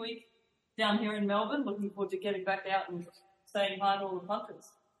Good Beer Week down here in Melbourne. Looking forward to getting back out and saying hi to all the punters.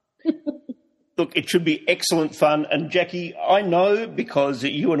 Look, it should be excellent fun. And Jackie, I know because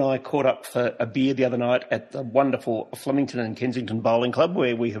you and I caught up for a beer the other night at the wonderful Flemington and Kensington Bowling Club,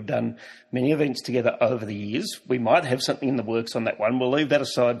 where we have done many events together over the years. We might have something in the works on that one. We'll leave that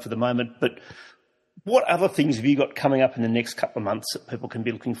aside for the moment. But what other things have you got coming up in the next couple of months that people can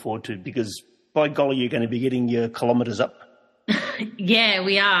be looking forward to? Because by golly, you're going to be getting your kilometres up. Yeah,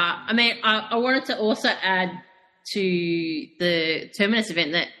 we are. I mean, I wanted to also add to the Terminus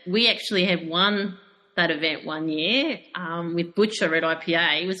event that we actually had one that event one year with Butcher Red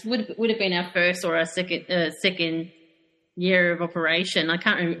IPA. It would have been our first or our second year of operation. I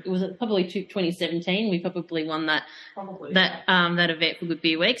can't remember. It was probably 2017. We probably won that event for Good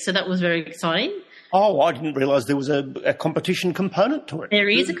Beer Week. So that was very exciting. Oh, I didn't realise there was a competition component to it. There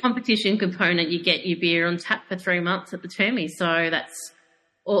is a competition component. You get your beer on tap for 3 months at the Termy. So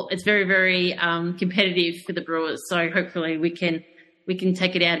it's very, very competitive for the brewers. So hopefully we can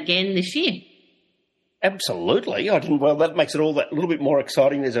take it out again this year. Absolutely. Well, that makes it all that little bit more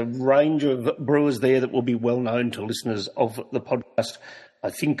exciting. There's a range of brewers there that will be well known to listeners of the podcast. I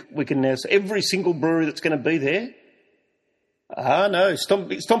think we can now say every single brewery that's going to be there. No,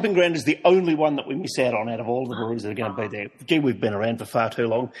 Stomping Ground is the only one that we miss out of all the breweries that are going to be there. Gee, we've been around for far too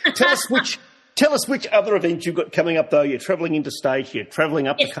long. Tell us which other events you've got coming up, though. You're travelling interstate, you're travelling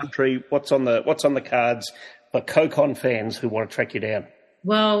up the country. What's on the cards for CoCon fans who want to track you down?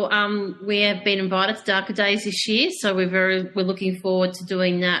 Well, we have been invited to Darker Days this year, so we're looking forward to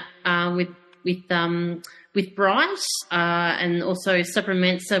doing that with Bryce, and also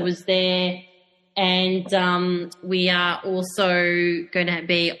Supremensa was there. And we are also going to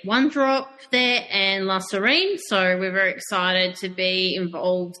be One Drop there and La Serene. So we're very excited to be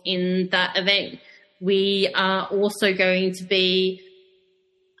involved in that event. We are also going to be,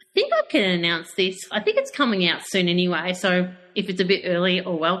 I think I can announce this. I think it's coming out soon anyway. So if it's a bit early,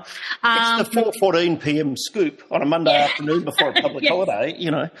 oh well. It's the 4:14 p.m. scoop on a Monday afternoon before a public holiday, you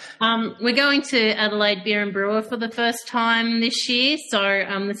know. We're going to Adelaide Beer and Brewer for the first time this year. So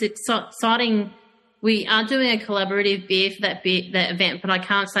it's exciting. We are doing a collaborative beer for that event, but I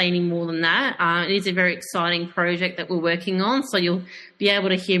can't say any more than that. It is a very exciting project that we're working on, so you'll be able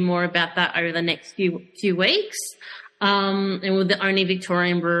to hear more about that over the next few weeks. And we're the only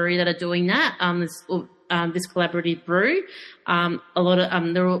Victorian brewery that are doing that. This collaborative brew. So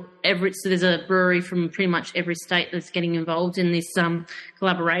there's a brewery from pretty much every state that's getting involved in this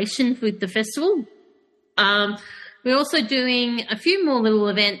collaboration with the festival. We're also doing a few more little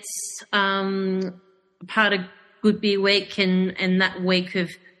events, part of Good Beer Week and that week of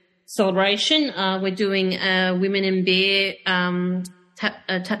celebration. We're doing a Women in Beer tap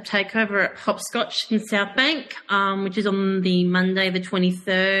takeover at Hopscotch in South Bank, which is on the Monday, the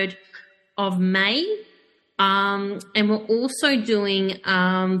 23rd of May. And we're also doing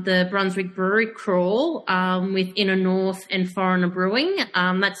the Brunswick Brewery Crawl with Inner North and Foreigner Brewing.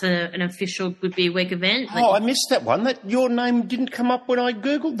 That's an official Good Beer Week event. Oh, I missed that one. Your name didn't come up when I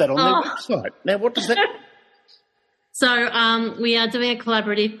Googled that on their website. Now, what does that... So we are doing a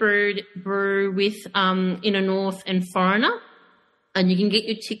collaborative brew with Inner North and Foreigner, and you can get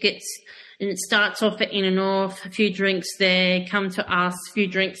your tickets. And it starts off at Inner North, a few drinks there, come to us, a few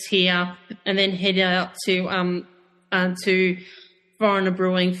drinks here, and then head out to Foreigner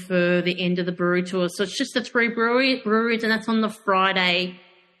Brewing for the end of the brewery tour. So it's just the 3 breweries, and that's on the Friday,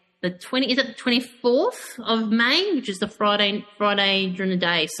 is it the 24th of May, which is the Friday during the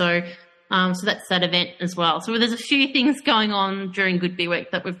day. So that's that event as well. So there's a few things going on during Good Beer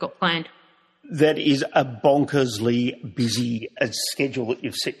Week that we've got planned. That is a bonkersly busy schedule that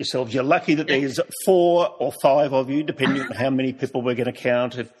you've set yourselves. You're lucky that there's 4 or 5 of you, depending on how many people we're going to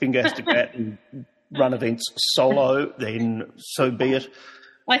count. If Bingo has to go out and run events solo, then so be it.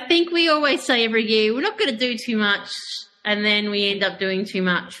 I think we always say every year, we're not going to do too much, and then we end up doing too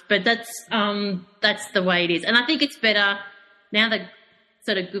much. But that's the way it is. And I think it's better now that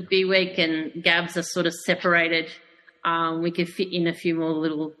sort of Good Beer Week and Gabs are sort of separated, we can fit in a few more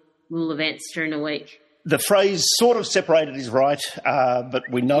little events during the week. The phrase sort of separated is right, but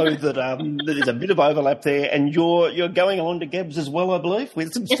we know that there's a bit of overlap there, and you're going along to Gabs as well, I believe.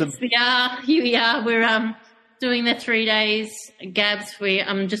 Yes, we are. Here we are. We're doing the 3 days Gabs.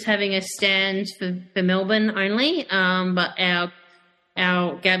 I'm just having a stand for Melbourne only, but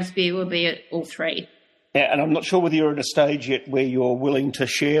our Gabs beer will be at all 3. Yeah, and I'm not sure whether you're at a stage yet where you're willing to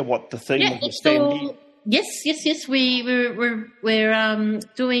share what the theme of the stand is. Yes. We're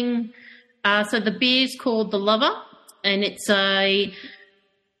doing. So the beer's called The Lover, and it's now I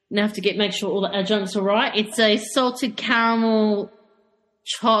have to make sure all the adjuncts are right. It's a salted caramel,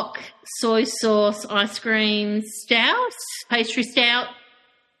 choc, soy sauce, ice cream stout, pastry stout,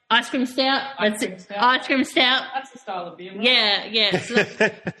 ice cream stout. Ice cream stout. That's the style of beer. Right? Yeah. So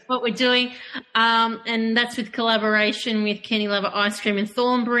that's what we're doing, and that's with collaboration with Kenny Lover Ice Cream in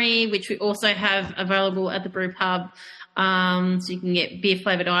Thornbury, which we also have available at the Brew Pub. So you can get beer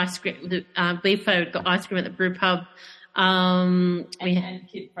flavoured ice cream, beer flavoured ice cream at the Brew Pub, and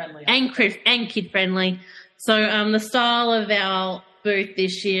kid friendly, and kid friendly. So the style of our booth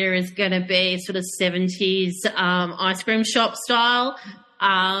this year is going to be sort of 70s ice cream shop style.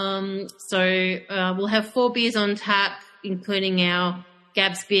 We'll have 4 beers on tap, including our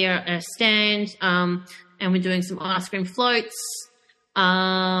Gabs beer stand, and we're doing some ice cream floats.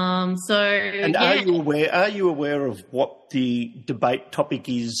 Are you aware of what the debate topic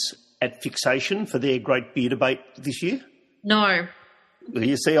is at Fixation for their great beer debate this year? No. Well,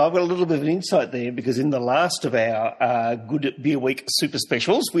 you see, I've got a little bit of an insight there because in the last of our Good Beer Week super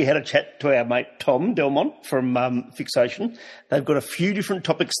specials, we had a chat to our mate Tom Delmont from Fixation. They've got a few different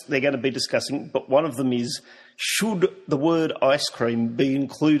topics they're going to be discussing, but one of them is, should the word ice cream be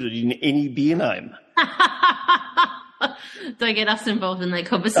included in any beer name? Don't get us involved in that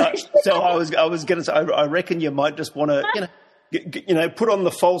conversation. So I was going to say, I reckon you might just want to, put on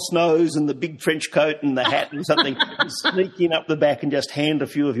the false nose and the big trench coat and the hat and something, and sneak in up the back and just hand a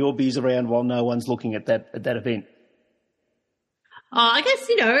few of your beers around while no one's looking at that event. I guess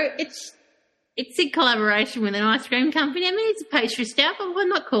it's in collaboration with an ice cream company. I mean, it's a pastry stout, but why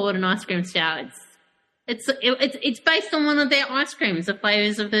not call it an ice cream stout? It's based on one of their ice creams, the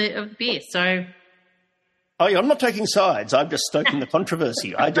flavours of the beer. So. Oh, yeah, I'm not taking sides. I'm just stoking the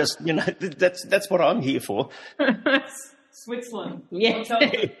controversy. I just, that's what I'm here for. Switzerland. Yeah.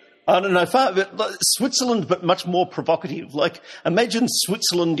 I don't know, Switzerland, but much more provocative. Like, imagine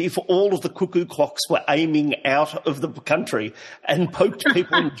Switzerland if all of the cuckoo clocks were aiming out of the country and poked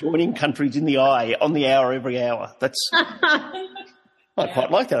people in joining countries in the eye on the hour every hour. I quite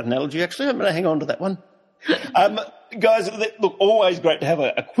like that analogy, actually. I'm going to hang on to that one. Guys, look, always great to have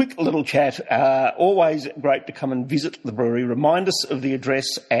a quick little chat. Always great to come and visit the brewery. Remind us of the address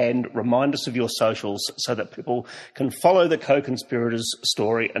and remind us of your socials so that people can follow the Co-Conspirators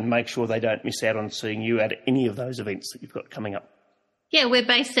story and make sure they don't miss out on seeing you at any of those events that you've got coming up. Yeah, we're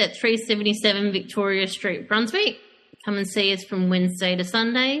based at 377 Victoria Street, Brunswick. Come and see us from Wednesday to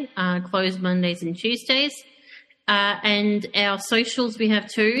Sunday, closed Mondays and Tuesdays. And our socials we have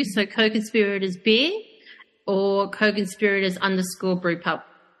too, so Co-Conspirators Beer, or Co-Conspirators_Brewpub.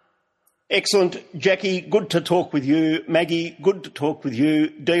 Excellent. Jackie, good to talk with you. Maggie, good to talk with you.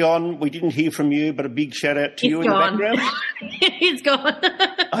 Dion, we didn't hear from you, but a big shout out to you in the background. He's gone.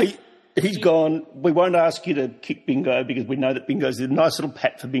 He's gone. We won't ask you to kick Bingo because we know that Bingo's a nice little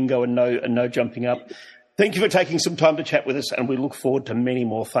pat for Bingo and no jumping up. Thank you for taking some time to chat with us, and we look forward to many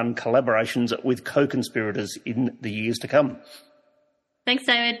more fun collaborations with Co-Conspirators in the years to come. Thanks,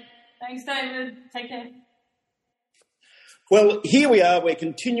 David. Thanks, David. Take care. Well, here we are. We're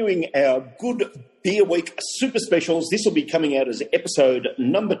continuing our Good Beer Week super specials. This will be coming out as episode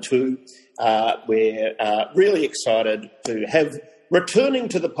number 2. We're really excited to have returning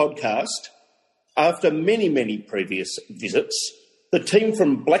to the podcast after many, many previous visits, the team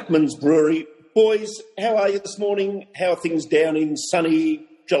from Blackman's Brewery. Boys, how are you this morning? How are things down in sunny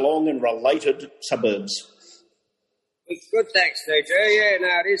Geelong and related suburbs? It's good, thanks, DJ. Yeah, no,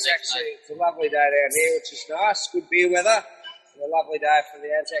 it is actually. It's a lovely day down here, which is nice. Good beer weather. And a lovely day for the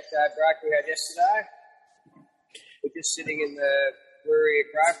Anzac Day break we had yesterday. We're just sitting in the brewery at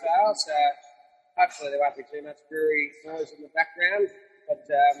Grovedale, so hopefully there won't be too much brewery noise in the background. But,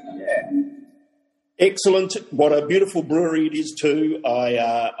 yeah. Excellent. What a beautiful brewery it is too.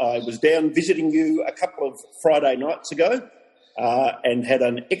 I was down visiting you a couple of Friday nights ago and had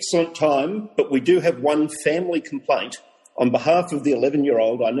an excellent time, but we do have one family complaint. On behalf of the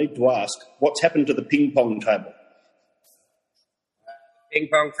 11-year-old, I need to ask, what's happened to the ping pong table? Ping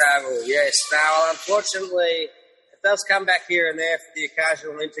pong table, yes. No, well, unfortunately, it does come back here and there for the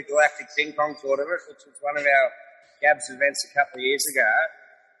occasional intergalactic ping pong tournament, which was one of our Gabs events a couple of years ago.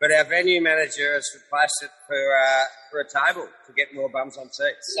 But our venue manager has replaced it for a table to get more bums on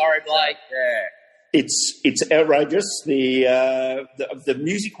seats. Sorry, Blake. Yeah. It's outrageous. The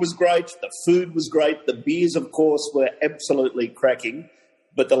music was great. The food was great. The beers, of course, were absolutely cracking.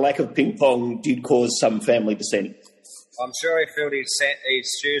 But the lack of ping pong did cause some family dissent. I'm sure he filled his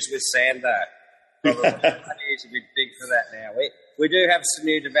shoes with sand, though. Probably. He's a bit big for that now. We do have some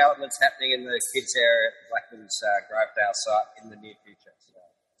new developments happening in the kids' area at Blackman's Grovedale site in the near future. So.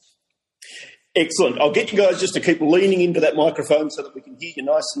 Excellent. I'll get you guys just to keep leaning into that microphone so that we can hear you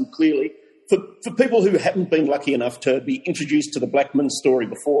nice and clearly. For people who haven't been lucky enough to be introduced to the Blackman story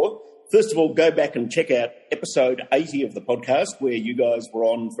before, first of all, go back and check out episode 80 of the podcast where you guys were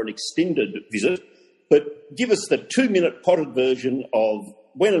on for an extended visit. But give us the 2-minute potted version of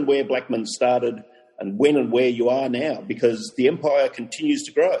when and where Blackman started and when and where you are now, because the empire continues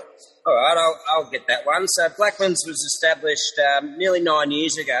to grow. All right, I'll get that one. So Blackman's was established nearly 9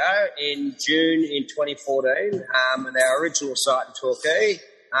 years ago in June in 2014, and our original site in Torquay,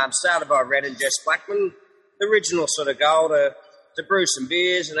 started by Red and Jess Blackman. The original sort of goal to brew some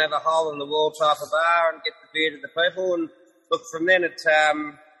beers and have a hole-in-the-wall type of bar and get the beer to the people. And look, from then it's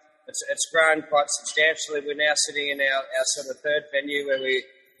grown quite substantially. We're now sitting in our sort of third venue where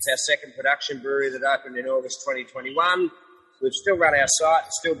it's our second production brewery that opened in August 2021. We've still run our site,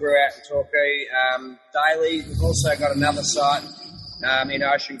 still brew out in Torquay daily. We've also got another site in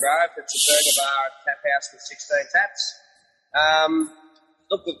Ocean Grove. It's a burger bar and tap house with 16 taps.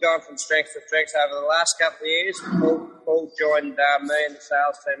 Look, we've gone from strength to strength over the last couple of years. Paul joined me and the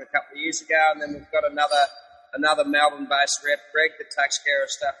sales team a couple of years ago, and then we've got another Melbourne-based rep, Greg, that takes care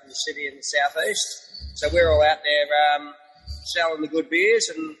of stuff in the city and the southeast. So we're all out there selling the good beers,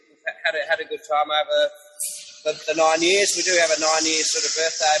 and we've had a good time over the 9 years. We do have a 9-year sort of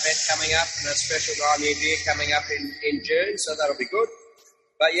birthday event coming up, and a special 9-year beer coming up in June, so that'll be good.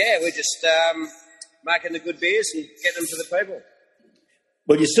 But yeah, we're just making the good beers and getting them to the people.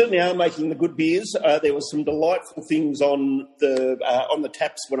 Well, you certainly are making the good beers. There were some delightful things on the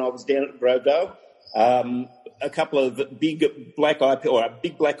taps when I was down at Grovedale. A couple of big black IPA, or a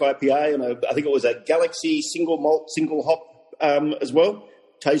big black IPA, and I think it was a Galaxy single malt, single hop as well.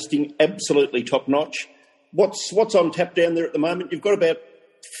 Tasting absolutely top notch. What's on tap down there at the moment? You've got about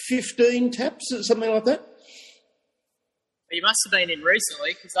 15 taps, something like that. You must have been in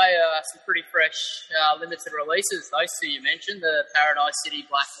recently because they are some pretty fresh limited releases. Those two you mentioned, the Paradise City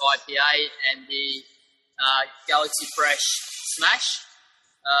Black IPA and the Galaxy Fresh Smash.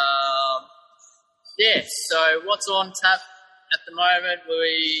 So what's on tap at the moment?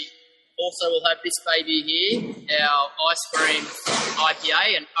 We also will have this baby here, our Ice Cream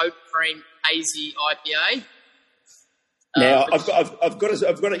IPA and Oat Cream Hazy IPA. Now, I've got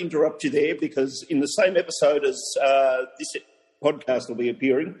to interrupt you there because in the same episode as this podcast will be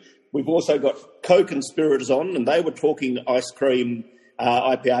appearing, we've also got Co-Conspirators on, and they were talking ice cream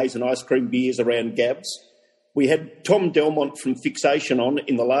IPAs and ice cream beers around Gabs. We had Tom Delmont from Fixation on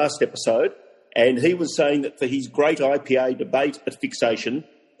in the last episode, and he was saying that for his great IPA debate at Fixation,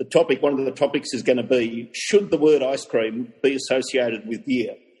 one of the topics is going to be, should the word ice cream be associated with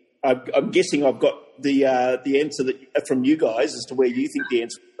beer? I'm guessing I've got the answer from you guys as to where you think the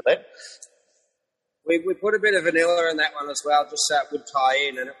answer for that. We put a bit of vanilla in that one as well, just so it would tie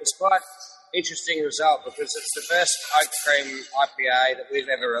in, and it was quite an interesting result because it's the first oat cream IPA that we've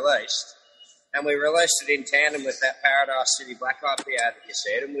ever released, and we released it in tandem with that Paradise City Black IPA that you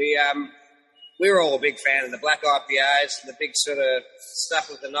said, and we were all a big fan of the black IPAs, the big sort of stuff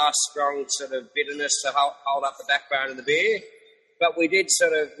with a nice strong sort of bitterness to hold up the backbone of the beer. But we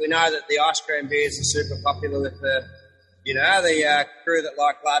know that the ice cream beers are super popular with the crew that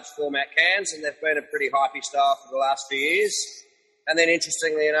like large format cans, and they've been a pretty hypey style for the last few years. And then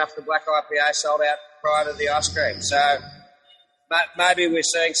interestingly enough, the black IPA sold out prior to the ice cream. So maybe we're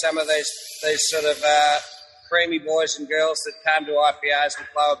seeing some of these sort of creamy boys and girls that come to IPAs with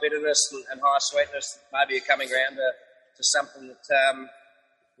lower bitterness and high sweetness, maybe are coming around to something that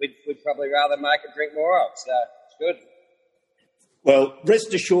we'd probably rather make and drink more of. So it's good. Well,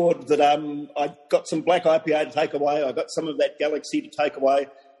 rest assured that I got some black IPA to take away. I got some of that Galaxy to take away.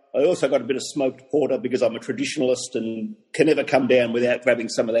 I also got a bit of smoked porter because I'm a traditionalist and can never come down without grabbing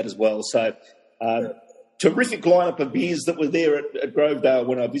some of that as well. So terrific lineup of beers that were there at Grovedale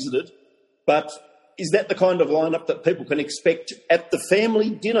when I visited. But is that the kind of lineup that people can expect at the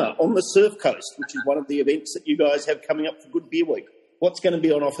family dinner on the Surf Coast, which is one of the events that you guys have coming up for Good Beer Week? What's going to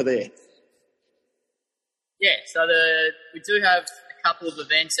be on offer there? Yeah, so we do have a couple of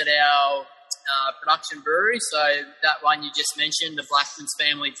events at our production brewery. So that one you just mentioned, the Blackman's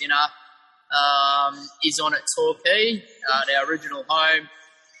Family Dinner, is on at Torquay, at our original home,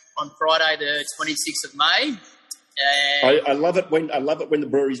 on Friday the 26th of May. I love it when the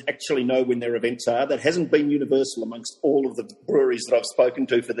breweries actually know when their events are. That hasn't been universal amongst all of the breweries that I've spoken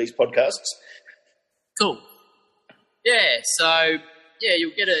to for these podcasts. Cool. Yeah, so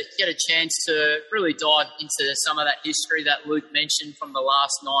you'll get a chance to really dive into some of that history that Luke mentioned from the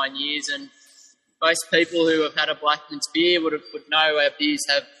last 9 years. And most people who have had a Blackman's beer would know our beers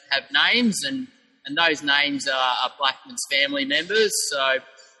have names, and those names are Blackman's family members. So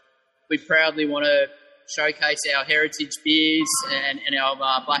we proudly want to showcase our heritage beers and our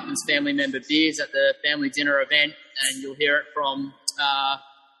Blackman's family member beers at the family dinner event, and you'll hear it from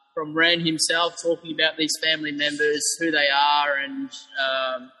Ren himself talking about these family members, who they are, and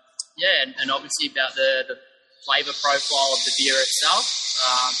obviously about the flavour profile of the beer itself.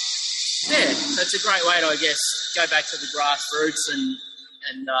 That's a great way to, I guess, go back to the grassroots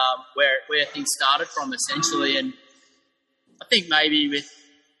and where things started from, essentially. And I think maybe with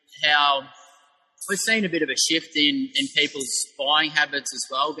how we've seen a bit of a shift in people's buying habits as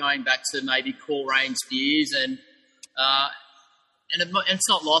well, going back to maybe core range beers, and and it's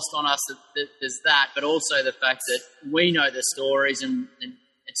not lost on us that there's that, but also the fact that we know the stories, and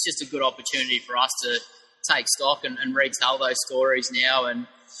it's just a good opportunity for us to take stock and retell those stories now, and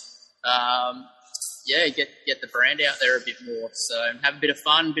get the brand out there a bit more. So have a bit of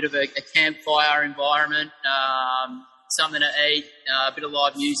fun, bit of a campfire environment, something to eat, a bit of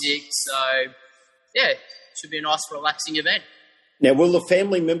live music. So yeah, should be a nice, relaxing event. Now, will the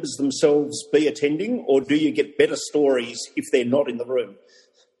family members themselves be attending, or do you get better stories if they're not in the room?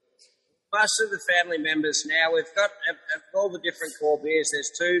 Most of the family members now, we've got of all the different core beers,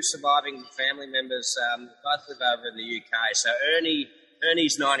 there's 2 surviving family members, both live over in the UK. So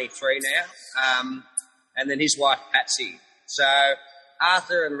Ernie's 93 now, and then his wife Patsy. So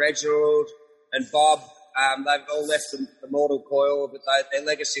Arthur and Reginald and Bob, they've all left the mortal coil, but their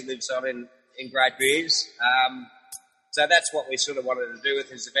legacy lives on in great beers. So that's what we sort of wanted to do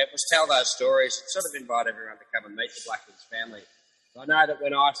with this event, was tell those stories and sort of invite everyone to come and meet the Blackmans family. I know that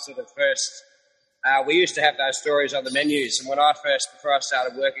when I sort of first, we used to have those stories on the menus, and before I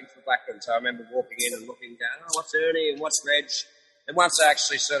started working for Blackmans, I remember walking in and looking down, what's Ernie and what's Reg? And once I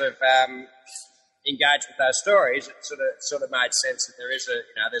actually sort of engaged with those stories, it sort of made sense that there's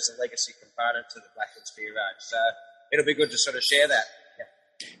a legacy component to the Blackmans Beer Road. So it'll be good to sort of share that.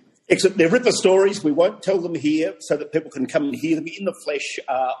 Excellent. They're Ripper stories. We won't tell them here so that people can come and hear them in the flesh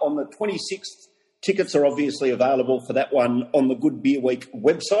on the 26th. Tickets are obviously available for that one on the Good Beer Week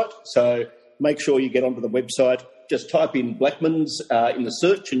website. So make sure you get onto the website. Just type in Blackmans in the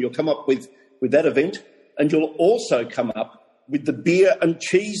search and you'll come up with that event. And you'll also come up with the Beer and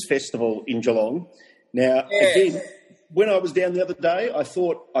Cheese Festival in Geelong. Now, again, when I was down the other day, I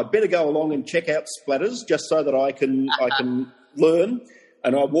thought I'd better go along and check out Splatters just so that I can learn.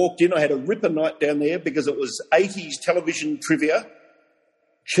 And I walked in, I had a ripper night down there because it was 80s television trivia,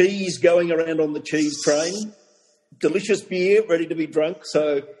 cheese going around on the cheese train, delicious beer ready to be drunk.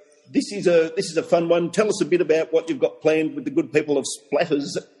 So this is a fun one. Tell us a bit about what you've got planned with the good people of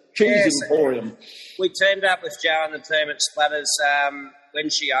Splatters Cheese Emporium. We teamed up with Jo and the team at Splatters when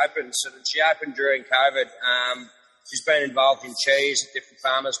she opened. So she opened during COVID. She's been involved in cheese at different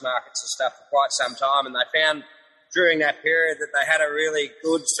farmers markets and stuff for quite some time, and they found during that period that they had a really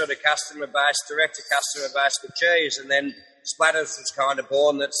good sort of direct-to-customer base with cheese, and then Splatters was kind of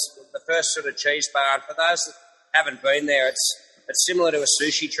born. That's the first sort of cheese bar, and for those that haven't been there, it's similar to a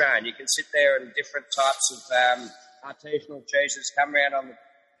sushi train. You can sit there and different types of artisanal cheeses come around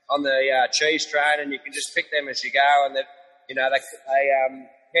on the cheese train, and you can just pick them as you go, and they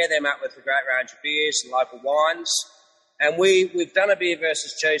pair them up with a great range of beers and local wines. And we've done a beer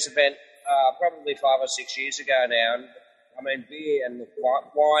versus cheese event probably 5 or 6 years ago now. And I mean, beer and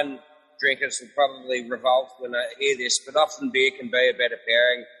wine drinkers will probably revolt when they hear this, but often beer can be a better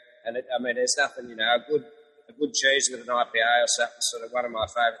pairing. And there's nothing, a good cheese with an IPA or something, sort of one of my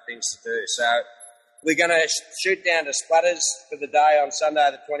favourite things to do. So we're going to shoot down to Splatters for the day on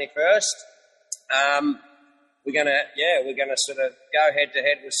Sunday the 21st. We're going to sort of go head to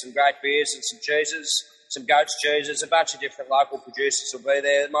head with some great beers and some cheeses. Some goat's cheeses, a bunch of different local producers will be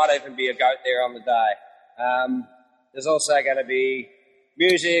there. There might even be a goat there on the day. There's also going to be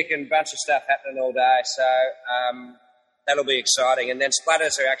music and a bunch of stuff happening all day, so that'll be exciting. And then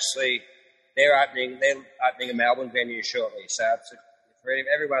Splatters are they're opening a Melbourne venue shortly. So for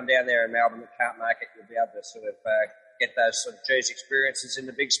everyone down there in Melbourne that can't make it, you'll be able to sort of get those sort of cheese experiences in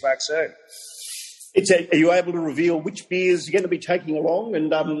the big smoke soon. Are you able to reveal which beers you're going to be taking along?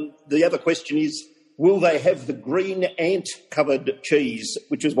 And the other question is, will they have the green ant-covered cheese,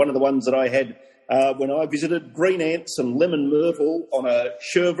 which is one of the ones that I had when I visited? Green ants and lemon myrtle on a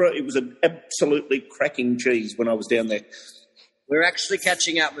sherbet. It was an absolutely cracking cheese when I was down there. We're actually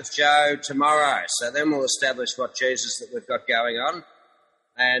catching up with Jo tomorrow, so then we'll establish what cheeses that we've got going on.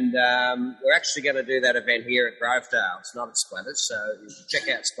 And we're actually going to do that event here at Grovedale. It's not at Splatters, so you can check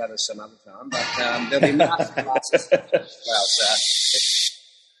out Splatters some other time. But there'll be masterclasses as well.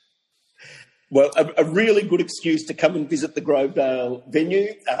 Well, a really good excuse to come and visit the Grovedale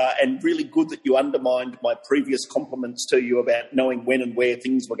venue, and really good that you undermined my previous compliments to you about knowing when and where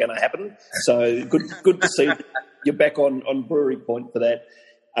things were going to happen. So good to see you're back on Brewery Point for that.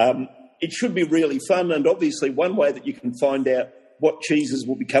 It should be really fun, and obviously one way that you can find out what cheeses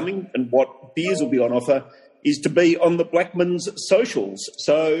will be coming and what beers will be on offer is to be on the Blackmans socials.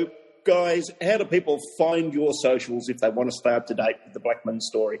 So, guys, how do people find your socials if they want to stay up to date with the Blackmans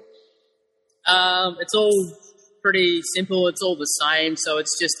story? It's all pretty simple. It's all the same. So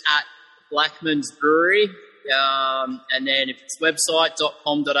it's just at Blackmans Brewery. And then if it's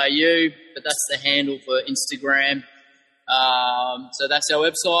website.com.au, but that's the handle for Instagram. So that's our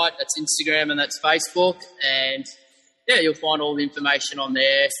website, that's Instagram, and that's Facebook. And yeah, you'll find all the information on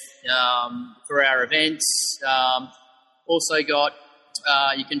there for our events. Also got,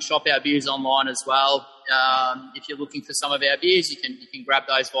 you can shop our beers online as well. If you're looking for some of our beers, you can grab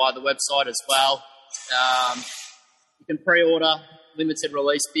those via the website as well. You can pre-order limited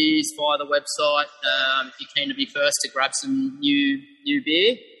release beers via the website if you're keen to be first to grab some new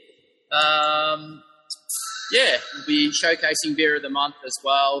beer. We'll be showcasing Beer of the Month as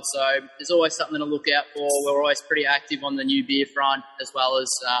well, so there's always something to look out for. We're always pretty active on the new beer front as well as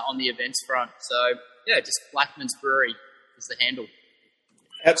on the events front. So, yeah, just Blackman's Brewery is the handle.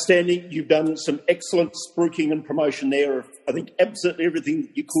 Outstanding. You've done some excellent spruiking and promotion there of, I think, absolutely everything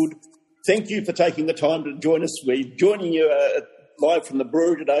you could. Thank you for taking the time to join us. We're joining you live from the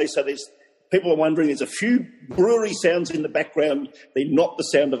brewery today, so people are wondering, there's a few brewery sounds in the background. They're not the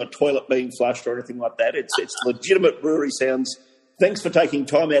sound of a toilet being flushed or anything like that. It's legitimate brewery sounds. Thanks for taking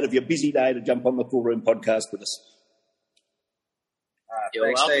time out of your busy day to jump on the Cool Room podcast with us.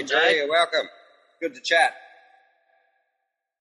 Thanks, DJ. You're welcome. Good to chat.